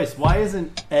multiple choice, why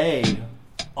isn't A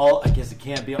all? I guess it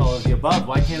can't be all of the above.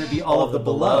 Why can't it be all of the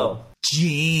below?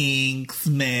 Jinx,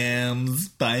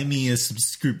 ma'ams, buy me a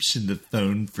subscription to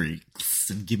Phone Freaks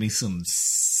and give me some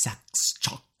sex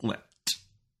chocolate.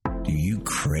 Do you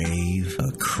crave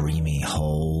a creamy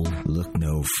hole? Look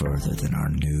no further than our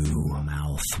new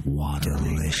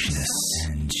mouth-watering, delicious,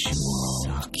 sensual,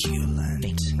 succulent,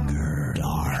 finger,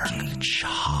 dark,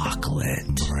 chocolate,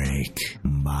 break,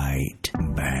 bite,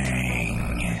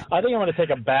 bang. I think I'm going to take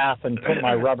a bath and put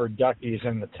my rubber duckies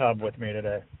in the tub with me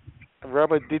today.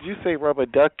 Did you say rubber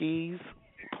duckies?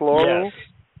 Plural? Yes.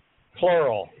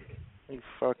 Plural. You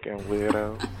fucking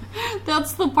weirdo.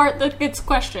 That's the part that gets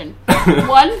questioned.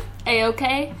 One,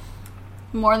 A-okay.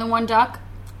 More than one duck,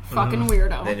 fucking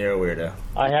weirdo. Then you're a weirdo.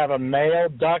 I have a male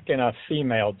duck and a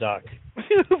female duck.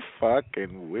 You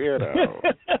fucking weirdo.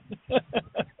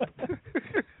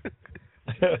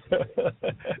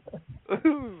 What's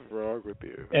wrong with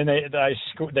you? And they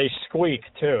squeak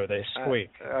too. They squeak.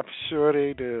 I'm sure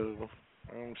they do.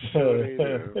 I'm sure they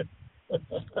do.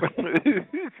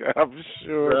 I'm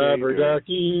sure Rubber they do.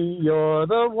 ducky, you're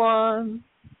the one.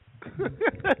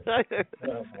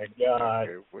 Oh my God.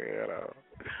 Weirdo.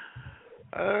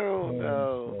 Oh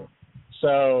no.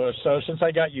 So since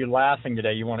I got you laughing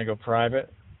today, you want to go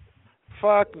private?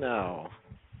 Fuck no.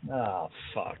 Oh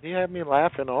fuck. You have me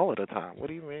laughing all of the time. What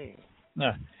do you mean?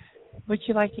 No. Would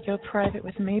you like to go private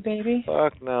with me, baby?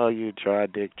 Fuck no, you dry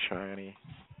dick tranny.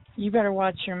 You better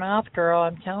watch your mouth, girl.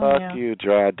 I'm telling Fuck you,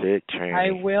 dry dick tranny.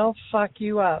 I will fuck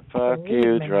you up. Fuck Believe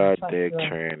you, me, dry I'll fuck dick you up.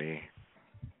 tranny.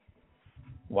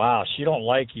 Wow, she don't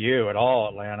like you at all,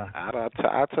 Atlanta.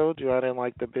 I told you I didn't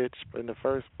like the bitch in the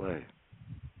first place.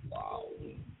 Wow.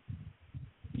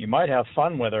 You might have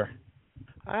fun with her.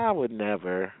 I would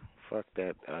never. Fuck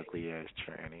that ugly ass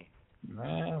tranny.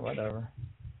 Whatever.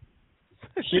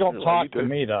 She don't talk to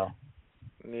me though.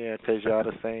 Yeah, 'cause y'all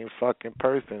the same fucking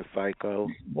person, psycho.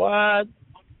 What?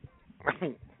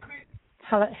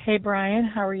 Hello, hey, Brian.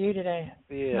 How are you today?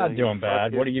 Yeah, Not doing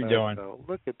bad. What are you doing?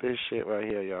 Look at this shit right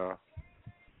here, y'all.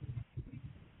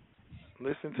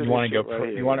 Listen to You want this to shit go? right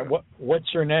here. You want to?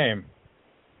 What's your name?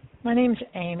 My name's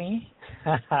Amy.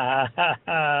 That's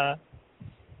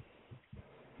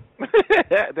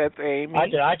Amy.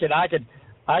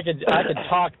 I could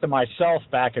talk to myself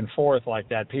back and forth like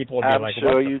that. People would be I'm like,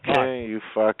 sure "What the you fuck?" can, you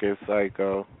fucking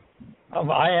psycho.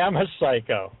 I am a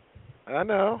psycho. I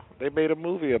know. They made a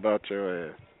movie about your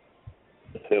ass.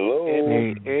 Hello.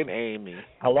 And Amy.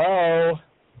 Hello.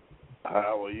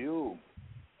 How are you?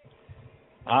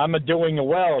 I'm doing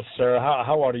well, sir.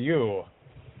 How are you?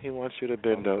 He wants you to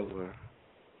bend over.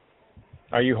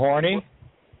 Are you horny?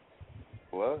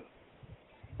 What?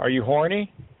 Are you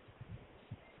horny?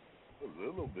 A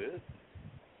little bit.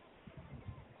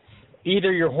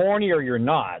 Either you're horny or you're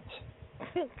not.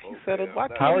 He said, "Why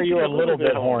can't How are you be a little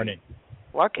bit horny?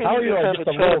 Why can't How are you you just just have a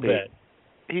a little chubby? bit?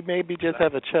 He maybe just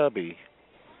have a chubby.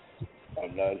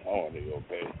 I'm not horny,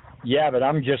 okay? Yeah, but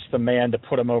I'm just the man to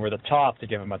put him over the top to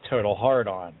give him a total hard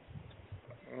on.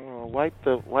 Oh, wipe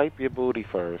your booty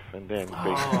first, and then.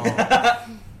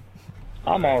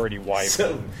 I'm already wiped.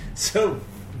 So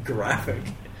graphic.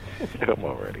 I'm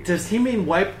already. Does he mean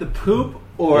wipe the poop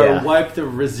or wipe the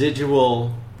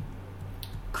residual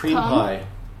cream pie?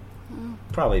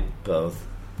 Probably both.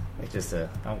 Like just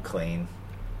I'm clean.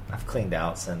 I've cleaned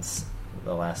out since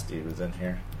the last dude was in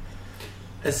here.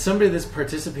 As somebody that's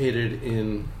participated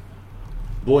in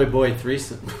boy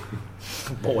threesome,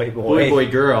 boy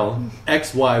girl,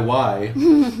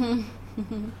 XYY,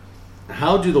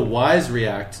 how do the Ys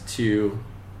react to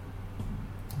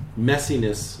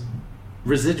messiness,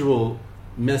 residual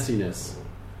messiness,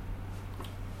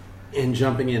 and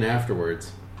jumping in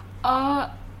afterwards? I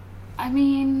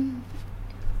mean,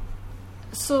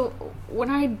 so when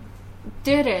I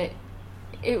did it,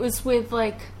 it was with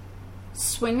like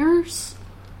swingers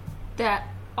that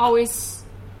always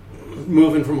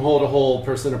moving from hole to hole,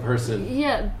 person to person.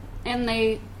 Yeah, and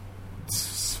they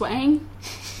swang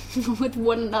with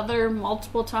one another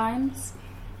multiple times.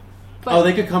 But,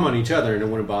 they could come on each other and it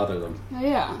wouldn't bother them.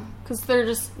 Yeah, because they're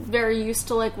just very used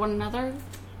to like one another,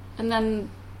 and then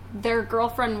their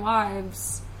girlfriend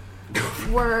wives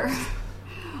were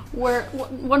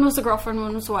one was a girlfriend,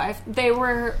 one was a wife. They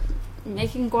were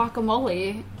making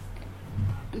guacamole.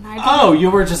 And you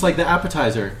were just like the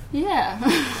appetizer. Yeah.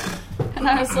 And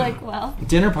I was like, well.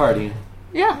 Dinner party.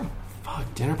 Yeah.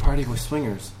 Fuck, dinner party with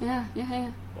swingers. Yeah.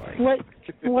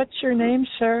 What's your name,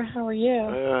 sir? How are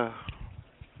you?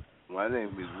 My name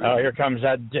is Ricky. Oh, here comes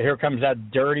that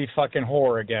dirty fucking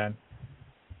whore again.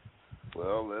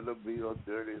 Well, let her be a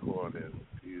dirty whore then.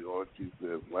 She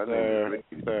said, my name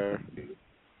is Ricky.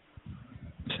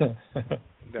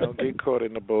 Don't get caught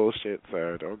in the bullshit,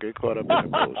 sir. Don't get caught up in the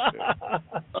bullshit.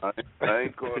 I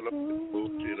ain't caught up in the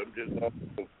bullshit. I'm just on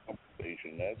the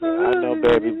conversation. That's I know,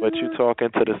 baby, but you talking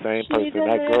to the same person.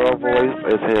 That girl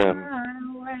voice is him.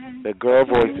 The girl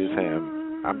voice is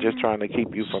him. I'm just trying to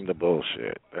keep you from the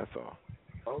bullshit. That's all.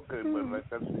 Okay, but like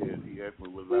I said, he asked me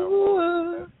was I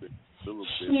horny.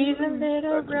 She's a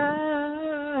little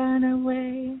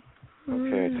runaway.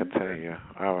 Okay, continue.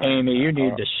 All right. Amy, you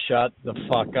need to shut the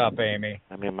fuck up, Amy.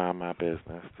 Let me mind my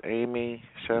business. Amy,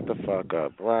 shut the fuck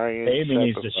up. Brian, Amy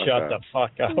needs to shut the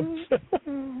fuck up.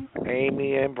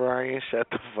 Amy and Brian, shut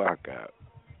the fuck up.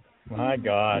 My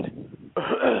God.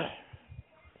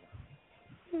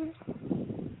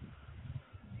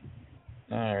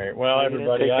 All right. Well,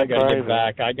 everybody, I got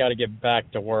to get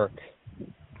back to work.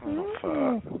 Oh,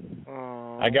 fuck.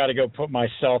 I got to go put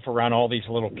myself around all these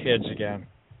little kids again.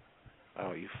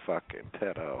 Oh, you fucking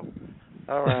pedo.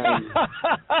 All right.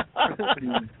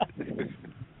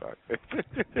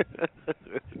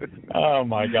 Oh,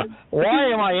 my God.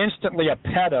 Why am I instantly a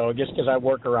pedo just because I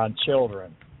work around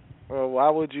children? Well,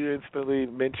 why would you instantly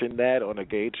mention that on a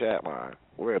gay chat line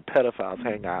where pedophiles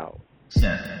hang out?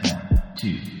 7, 1,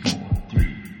 2, 4,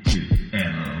 3, 2,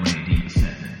 LOAD.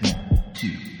 7, 1,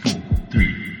 2, 4,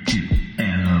 3, 2,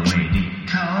 LOAD.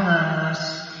 Call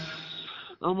us.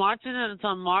 I'm watching it. It's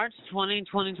on March 20,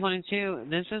 2022.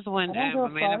 This is when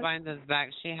Amanda Bynes is back.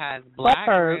 She has black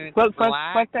roots,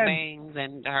 black bangs,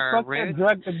 and her roots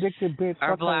drug-addicted bitch.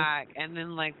 are black. And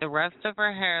then, like, the rest of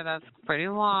her hair that's pretty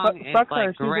long is,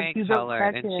 like, gray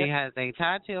colored. And she has a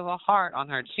tattoo of a heart on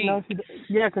her cheek. No, because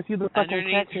she's a fucking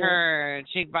underneath crackhead. her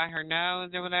cheek by her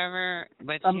nose or whatever.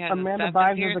 But she has Amanda a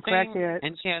Bynes septum is a piercing, crackhead.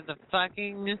 and she has a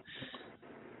fucking...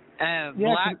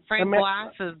 black frame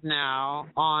glasses now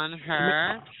on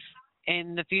her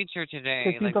in the future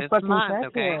today, like this month.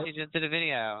 Okay, she just did a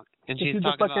video and she's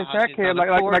talking about how she's going to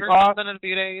court or something in a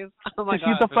few days. Oh my God,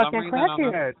 she's a fucking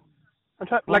crackhead.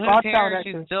 Well, who cares?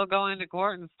 She's still going to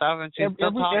court and stuff, and she's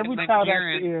still talking to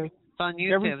McFerrin. It's on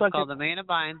YouTube. It's called Amanda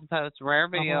Bynes posts rare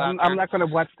video. I'm not going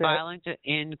to watch that. Filing to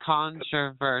end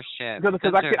controversiship.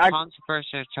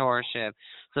 Conservatorship.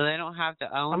 So they don't have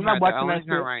to own her. They're owning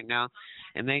her right now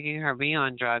and making her be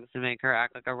on drugs to make her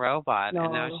act like a robot.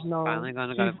 And now she's finally going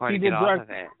to go to court to get off of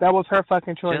it. That was her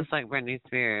fucking choice. Just like Britney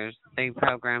Spears. They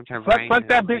programmed her brain to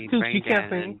that bitch too. brain She can't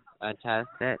dead sing. and test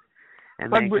it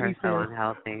and Fuck make Britney her so Spears.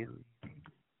 unhealthy.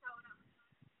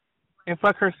 And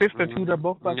fuck her sister too. They're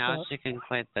both fucked Now up. she can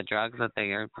quit the drugs that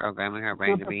they are programming her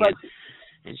brain to be fuck? in.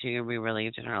 And she can be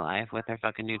relieved in her life with her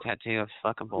fucking new tattoo of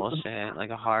fucking bullshit.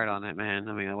 Like a heart on it, man.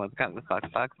 I mean, what the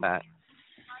fuck's that?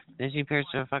 Then she pierced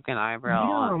her fucking eyebrow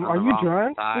on are the you wrong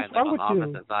drunk? side, What's like wrong on the with you?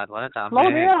 opposite side. What a dumb Slow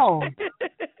bitch. down.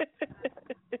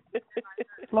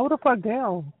 Slow the fuck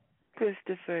down.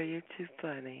 Christopher, you're too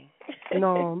funny.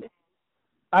 No,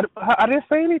 I didn't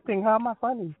say anything. How am I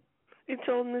funny? You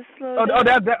told him to slow down.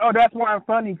 That's why I'm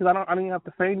funny, because I didn't have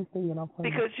to say anything and I'm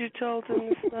funny. Because you told him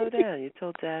to slow down. You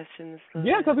told Ashton to slow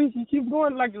Yeah, down. because he keeps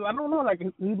going, like, I don't know, like,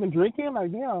 he's been drinking,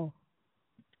 like, yeah.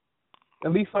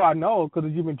 At least so I know, because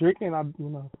if you've been drinking,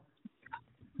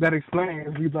 that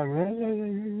explains. He's like,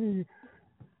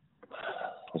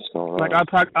 what's going on? Like,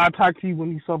 I'll talk to you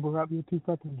when you sober up. You're too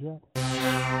fucking drunk.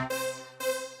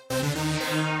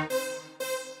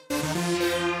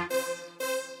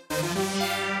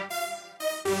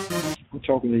 I'm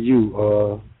talking to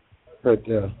you, right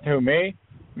there. Who, me?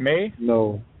 Me?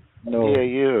 No. Yeah,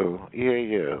 you.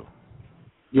 Yeah,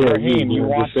 Raheem, you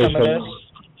want just say some of something. this?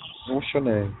 What's your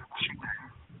name?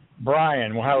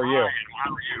 Brian, well, how are you?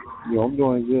 Yo, I'm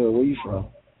doing good. Where you from?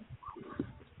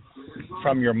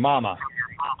 From your mama.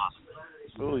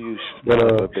 Oh, you But,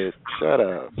 son of a bitch. Shut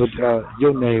up. But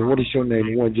your name, what is your name?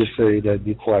 You want to just say that,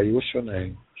 be quiet. What's your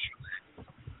name?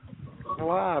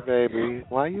 Why, baby?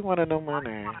 Why you want to know my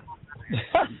name?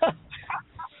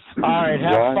 All right,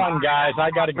 have fun, guys. I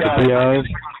gotta go. Yeah.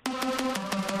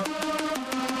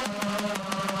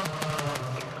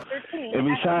 And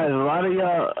besides, a lot of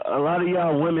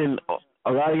y'all women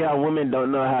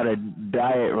don't know how to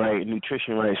diet right,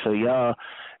 nutrition right. So y'all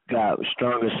got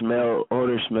stronger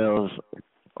odor smells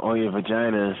on your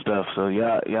vagina and stuff. So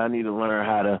y'all need to learn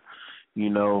how to,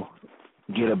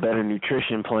 get a better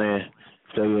nutrition plan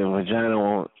so your vagina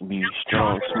won't be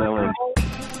strong smelling.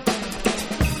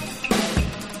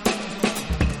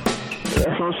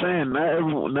 That's what I'm saying.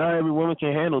 Not every woman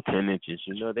can handle 10 inches.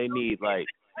 They need like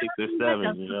 6 or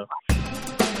 7.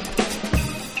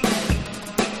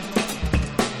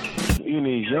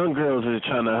 These young girls are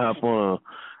trying to hop on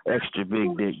extra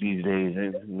big dick these days,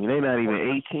 and they're not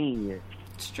even 18 yet.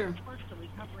 It's true.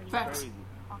 Facts.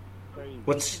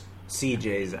 What's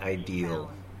CJ's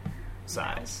ideal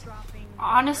size?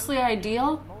 Honestly,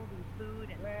 ideal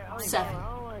 7.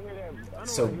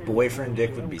 So boyfriend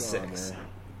dick would be 6.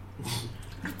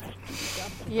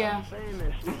 Yeah.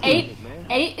 8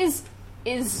 is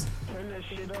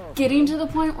getting to the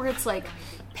point where it's like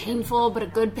painful, but a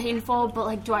good painful, but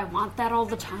like, do I want that all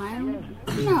the time?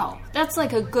 No. That's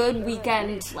like a good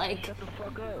weekend, like,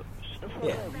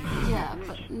 Yeah,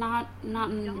 but not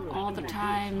in all the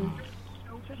time.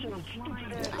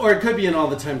 Or it could be an all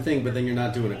the time thing, but then you're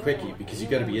not doing a quickie because you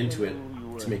got to be into it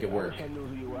to make it work.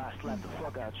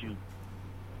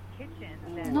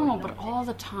 No, but all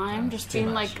the time, just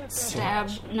being like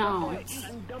stabbed. No, it's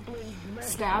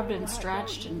stabbed and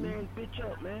stretched and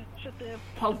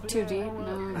poked too deep.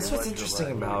 No, that's what's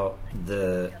interesting about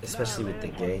especially with the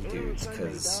gay dudes,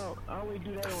 because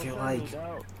I feel like,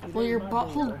 well, your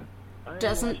butthole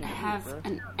doesn't have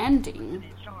an ending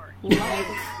like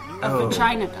a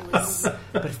vagina does.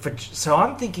 So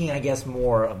I'm thinking, I guess,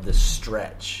 more of the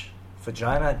stretch.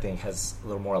 Vagina, I think, has a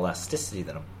little more elasticity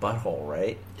than a butthole,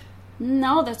 right?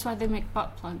 No, that's why they make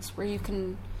butt plugs, where you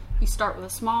start with a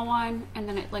small one, and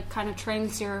then it like kind of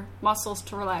trains your muscles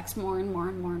to relax more and more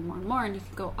and more and more and more, and you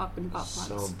can go up in butt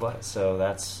plugs. So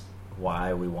that's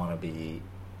why we want to be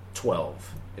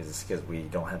 12, is because we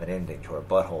don't have an ending to our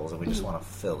buttholes, and we just want to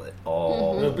fill it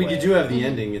all. But you do have the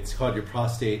ending. It's called your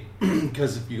prostate,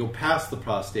 because if you go past the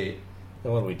prostate,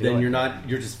 then what are we doing? Then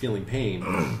you're just feeling pain.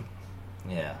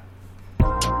 Yeah.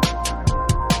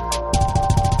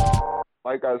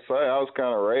 Like I say, I was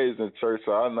kind of raised in church,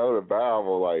 so I know the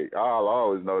Bible. Like, I'll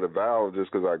always know the Bible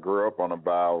just because I grew up on the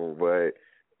Bible. But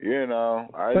you know,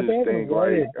 I just think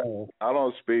like I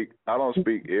don't speak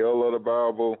ill of the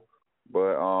Bible,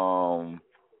 but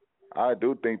I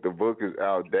do think the book is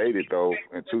outdated though.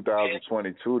 In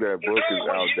 2022, that book is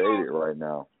outdated right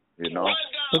now. You know.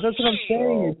 But that's what I'm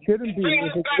saying. It shouldn't be.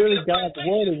 If it's really God's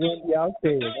word, it wouldn't be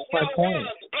outdated. That's my point.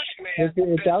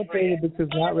 It's outdated because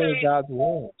it's not really God's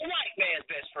word.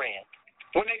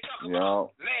 You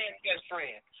know,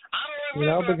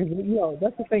 because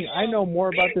that's the thing. I know more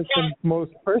about this than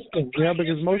most Christians.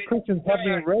 Because most Christians haven't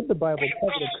even read the Bible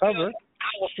cover to cover.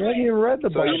 They haven't even read the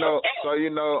Bible. So you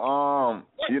know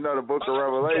the Book of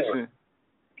Revelation.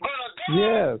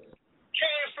 Yes.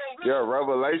 Yeah,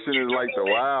 Revelation is like the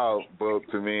wild book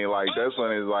to me. Like that's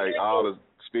when it's like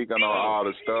speaking on all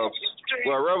the stuff.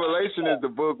 Well, Revelation is the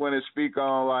book when it speak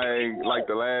on like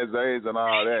the last days and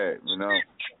all that, you know.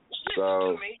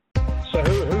 So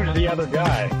who's the other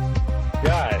guy?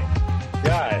 Guy.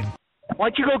 Why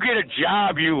don't you go get a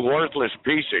job, you worthless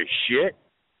piece of shit?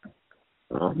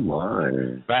 Oh my.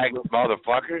 Faggot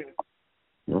motherfucker.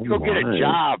 Oh Go get a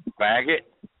job, faggot.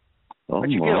 Oh Why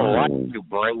don't you get a life, you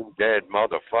brain dead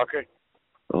motherfucker?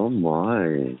 Oh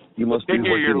my. You must be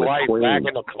Figure working your with life Queen. back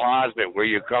in the closet where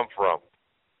you come from.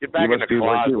 Get back You in the must be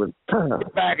closet. working with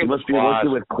Get back in You must the be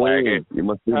closet. working with Queen. faggot. You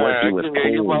must be working with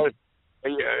Queen. You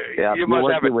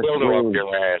must have a working with dildo up Queen.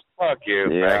 your ass. Fuck you,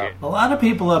 faggot. A lot of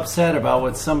people upset about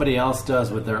what somebody else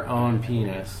does with their own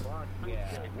penis.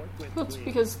 Well, it's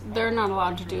because they're not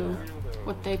allowed to do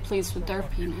what they please with their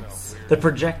penis. They're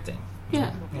projecting.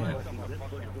 Yeah.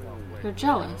 You're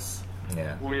jealous.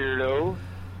 Yeah. Weirdo.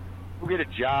 Go get a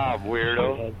job,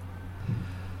 weirdo.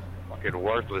 Fucking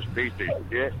worthless piece of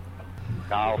shit.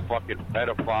 Kyle fucking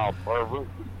pedophile pervert.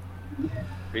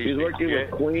 Piece He's of working shit.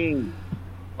 with Queen.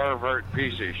 Pervert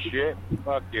piece of shit.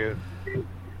 Fuck you.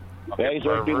 Yeah, he's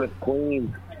working pervert. with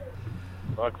Queen.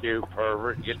 Fuck you,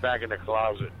 pervert. Get back in the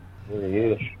closet. There he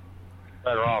is.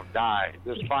 Better off die.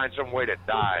 Just find some way to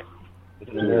die.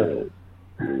 Yeah.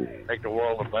 Make the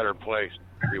world a better place.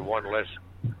 Be one less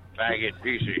faggot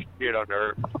piece of shit on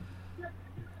earth.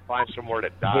 Find somewhere to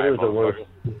die, Who is the motherfucker.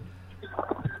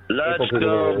 Let's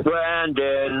go,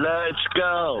 Brandon. Let's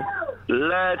go.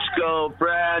 Let's go,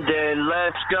 Brandon.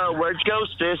 Let's go. Where'd you go,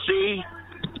 sissy?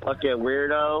 Fucking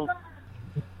weirdo.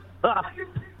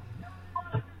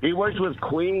 He works with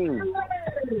Queen.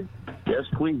 Yes,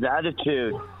 Queen's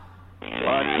attitude.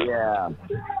 Fuck yeah.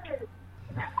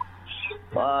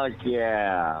 Fuck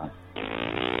yeah.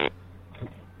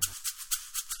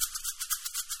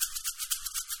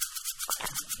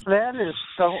 That is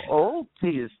so old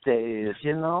these days,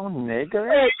 you know, nigger.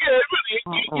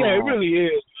 It really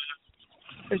is.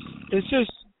 It's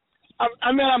just,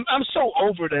 I'm so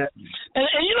over that. And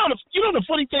you know the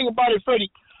funny thing about it,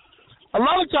 Freddie. A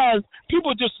lot of times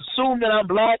people just assume that I'm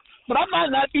black, but I might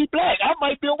not be black. I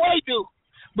might be a white dude,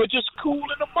 but just cool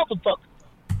in a motherfucker.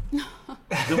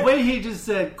 The way he just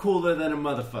said cooler than a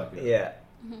motherfucker. Yeah.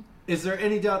 Is there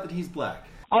any doubt that he's black?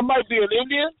 I might be an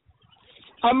Indian.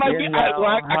 I might be black.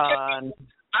 Hon,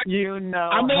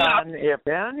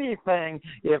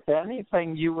 if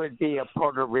anything, you would be a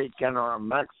Puerto Rican or a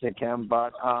Mexican,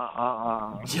 but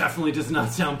Definitely does not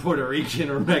sound Puerto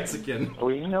Rican or Mexican.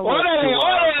 We know what you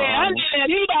are.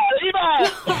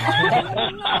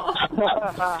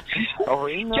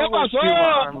 We know what you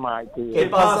are, my dear.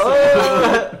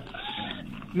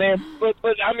 Man, but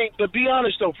I mean, to be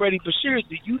honest though, Freddie, but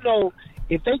seriously,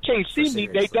 If they can't see me,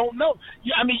 they don't know.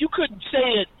 I mean, you couldn't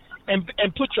say it and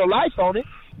put your life on it.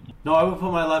 No, I would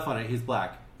put my life on it. He's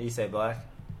black. You say black?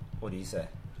 What do you say?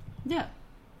 Yeah.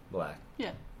 Black.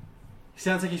 Yeah. He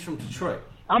sounds like he's from Detroit.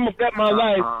 I'm going to bet my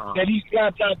life that he's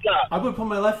blah, blah, blah. I would put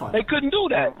my life on it. They couldn't do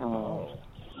that.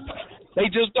 They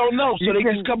just don't know, so they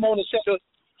just come on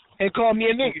and call me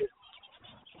a nigga.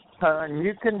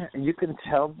 You can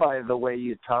tell by the way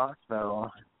you talk, though.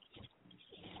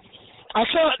 I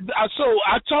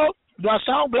talk. Do I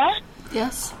sound black?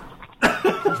 Yes.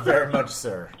 Very much,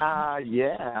 sir.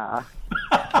 Yeah.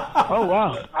 Oh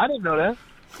wow, I didn't know that.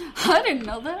 I didn't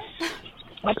know that.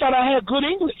 I thought I had good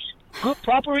English, good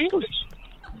proper English.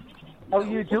 Oh,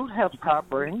 you do have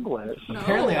proper English. No.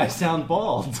 Apparently, I sound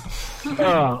bald.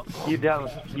 You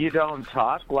don't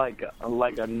talk like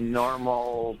a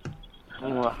normal.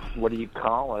 What do you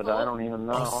call it? I don't even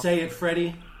know. Oh, say it,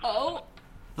 Freddie. Oh.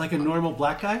 Like a normal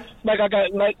black guy? Like I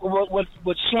got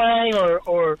with slang or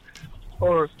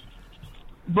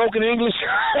broken English.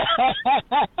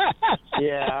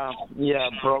 yeah,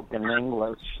 broken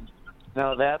English.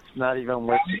 No, that's not even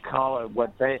what you call it.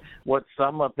 What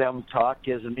some of them talk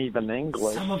isn't even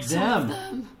English. Some of them.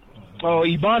 Oh,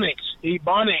 Ebonics.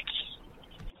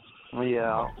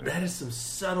 Yeah. That is some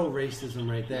subtle racism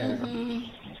right there. Mm-hmm.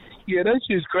 Yeah, that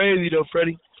shit's crazy though,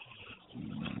 Freddie.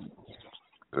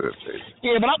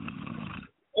 Yeah, but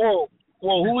whoa,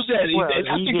 who was that? Well, I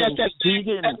think that's that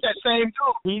same dude.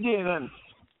 He didn't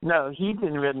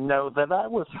even know that I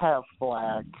was half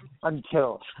black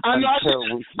until I we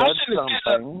said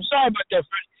something. Sorry about that,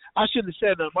 Freddie. I shouldn't have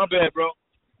said that. My bad, bro.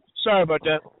 Sorry about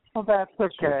that. Well, that's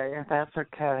okay.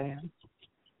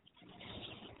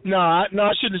 No, I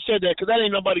shouldn't have said that because that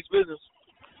ain't nobody's business.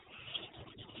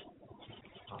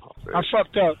 I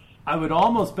fucked up. I would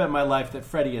almost bet my life that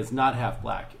Freddie is not half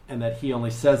black and that he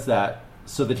only says that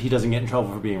so that he doesn't get in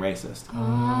trouble for being racist.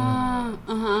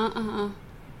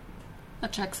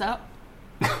 That checks out.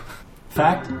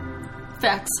 Fact?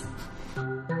 Facts.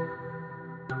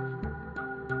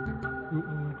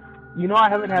 You know, I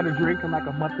haven't had a drink in like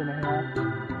a month and a half.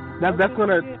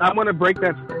 I'm gonna break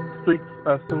that streak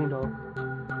soon though.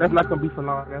 That's not gonna be for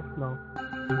long.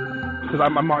 Because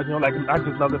I'm already, like, I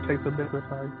just love the taste of liquor.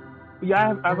 Sorry.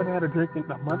 Yeah, I haven't had a drink in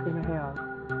a month and a half.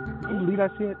 Can you believe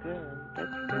that shit?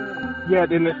 That's good. Yeah,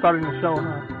 then they're starting the show,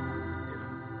 huh?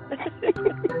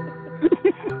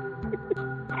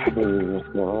 What's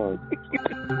going on?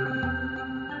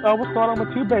 Oh, what's going on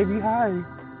with you, baby? Hi.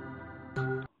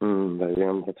 Baby,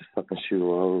 I'm about to fucking shoot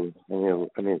over.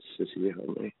 I need to see you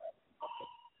help me.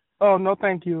 Oh, no,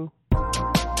 thank you.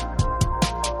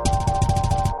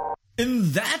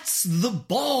 And that's the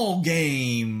ball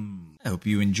game. I hope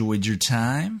you enjoyed your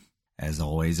time. As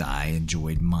always, I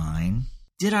enjoyed mine.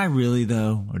 Did I really,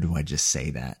 though? Or do I just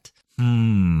say that?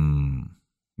 No,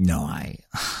 I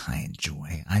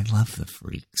enjoy. I love the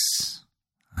freaks.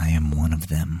 I am one of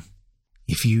them.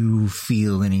 If you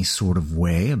feel any sort of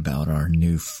way about our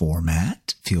new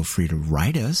format, feel free to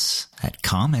write us at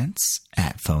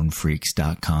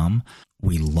comments@phonefreaks.com.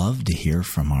 We love to hear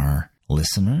from our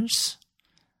listeners,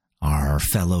 our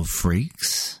fellow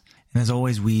freaks. And as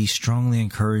always, we strongly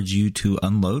encourage you to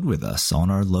unload with us on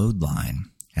our load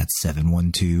line at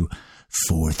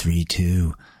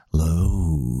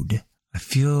 712-432-LOAD. I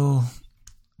feel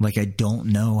like I don't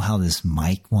know how this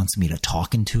mic wants me to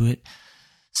talk into it.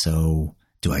 So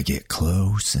do I get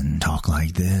close and talk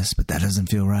like this? But that doesn't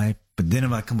feel right. But then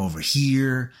if I come over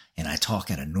here and I talk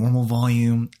at a normal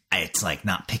volume, it's like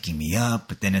not picking me up.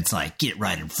 But then it's like, get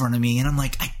right in front of me. And I'm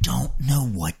like, I don't know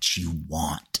what you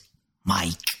want,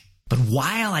 Mike. But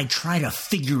while I try to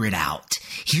figure it out,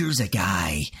 here's a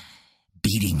guy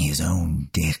beating his own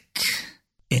dick.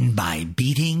 And by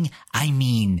beating, I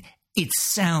mean it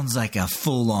sounds like a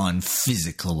full-on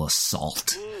physical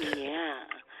assault. Yeah.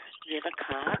 You have a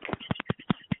cock?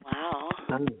 Wow.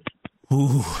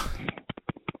 Ooh.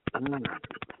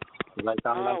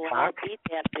 Wow. Beat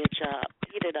that bitch up.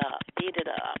 Beat it up.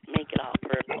 Make it all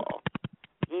purple.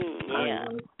 Yeah.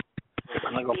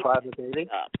 I'm gonna go private, baby.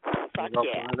 Fuck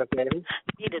yeah. Private, baby.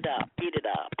 Beat it up.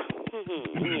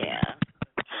 Yeah.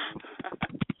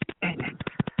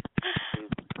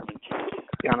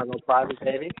 You wanna go private,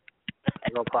 baby?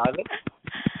 You go private?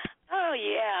 Oh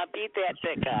yeah, beat that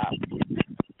dick up.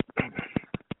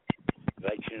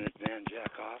 Like seeing this man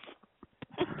jack off?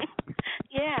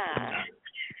 Yeah.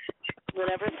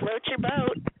 Whatever floats your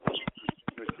boat.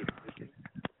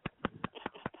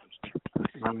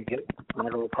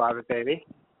 Wanna go private, baby?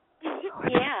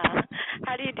 Yeah.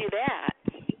 How do you do that?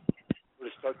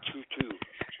 We'll start 2-2.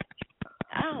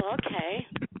 Oh, okay.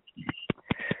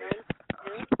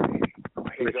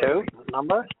 2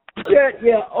 number? Shut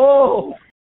your old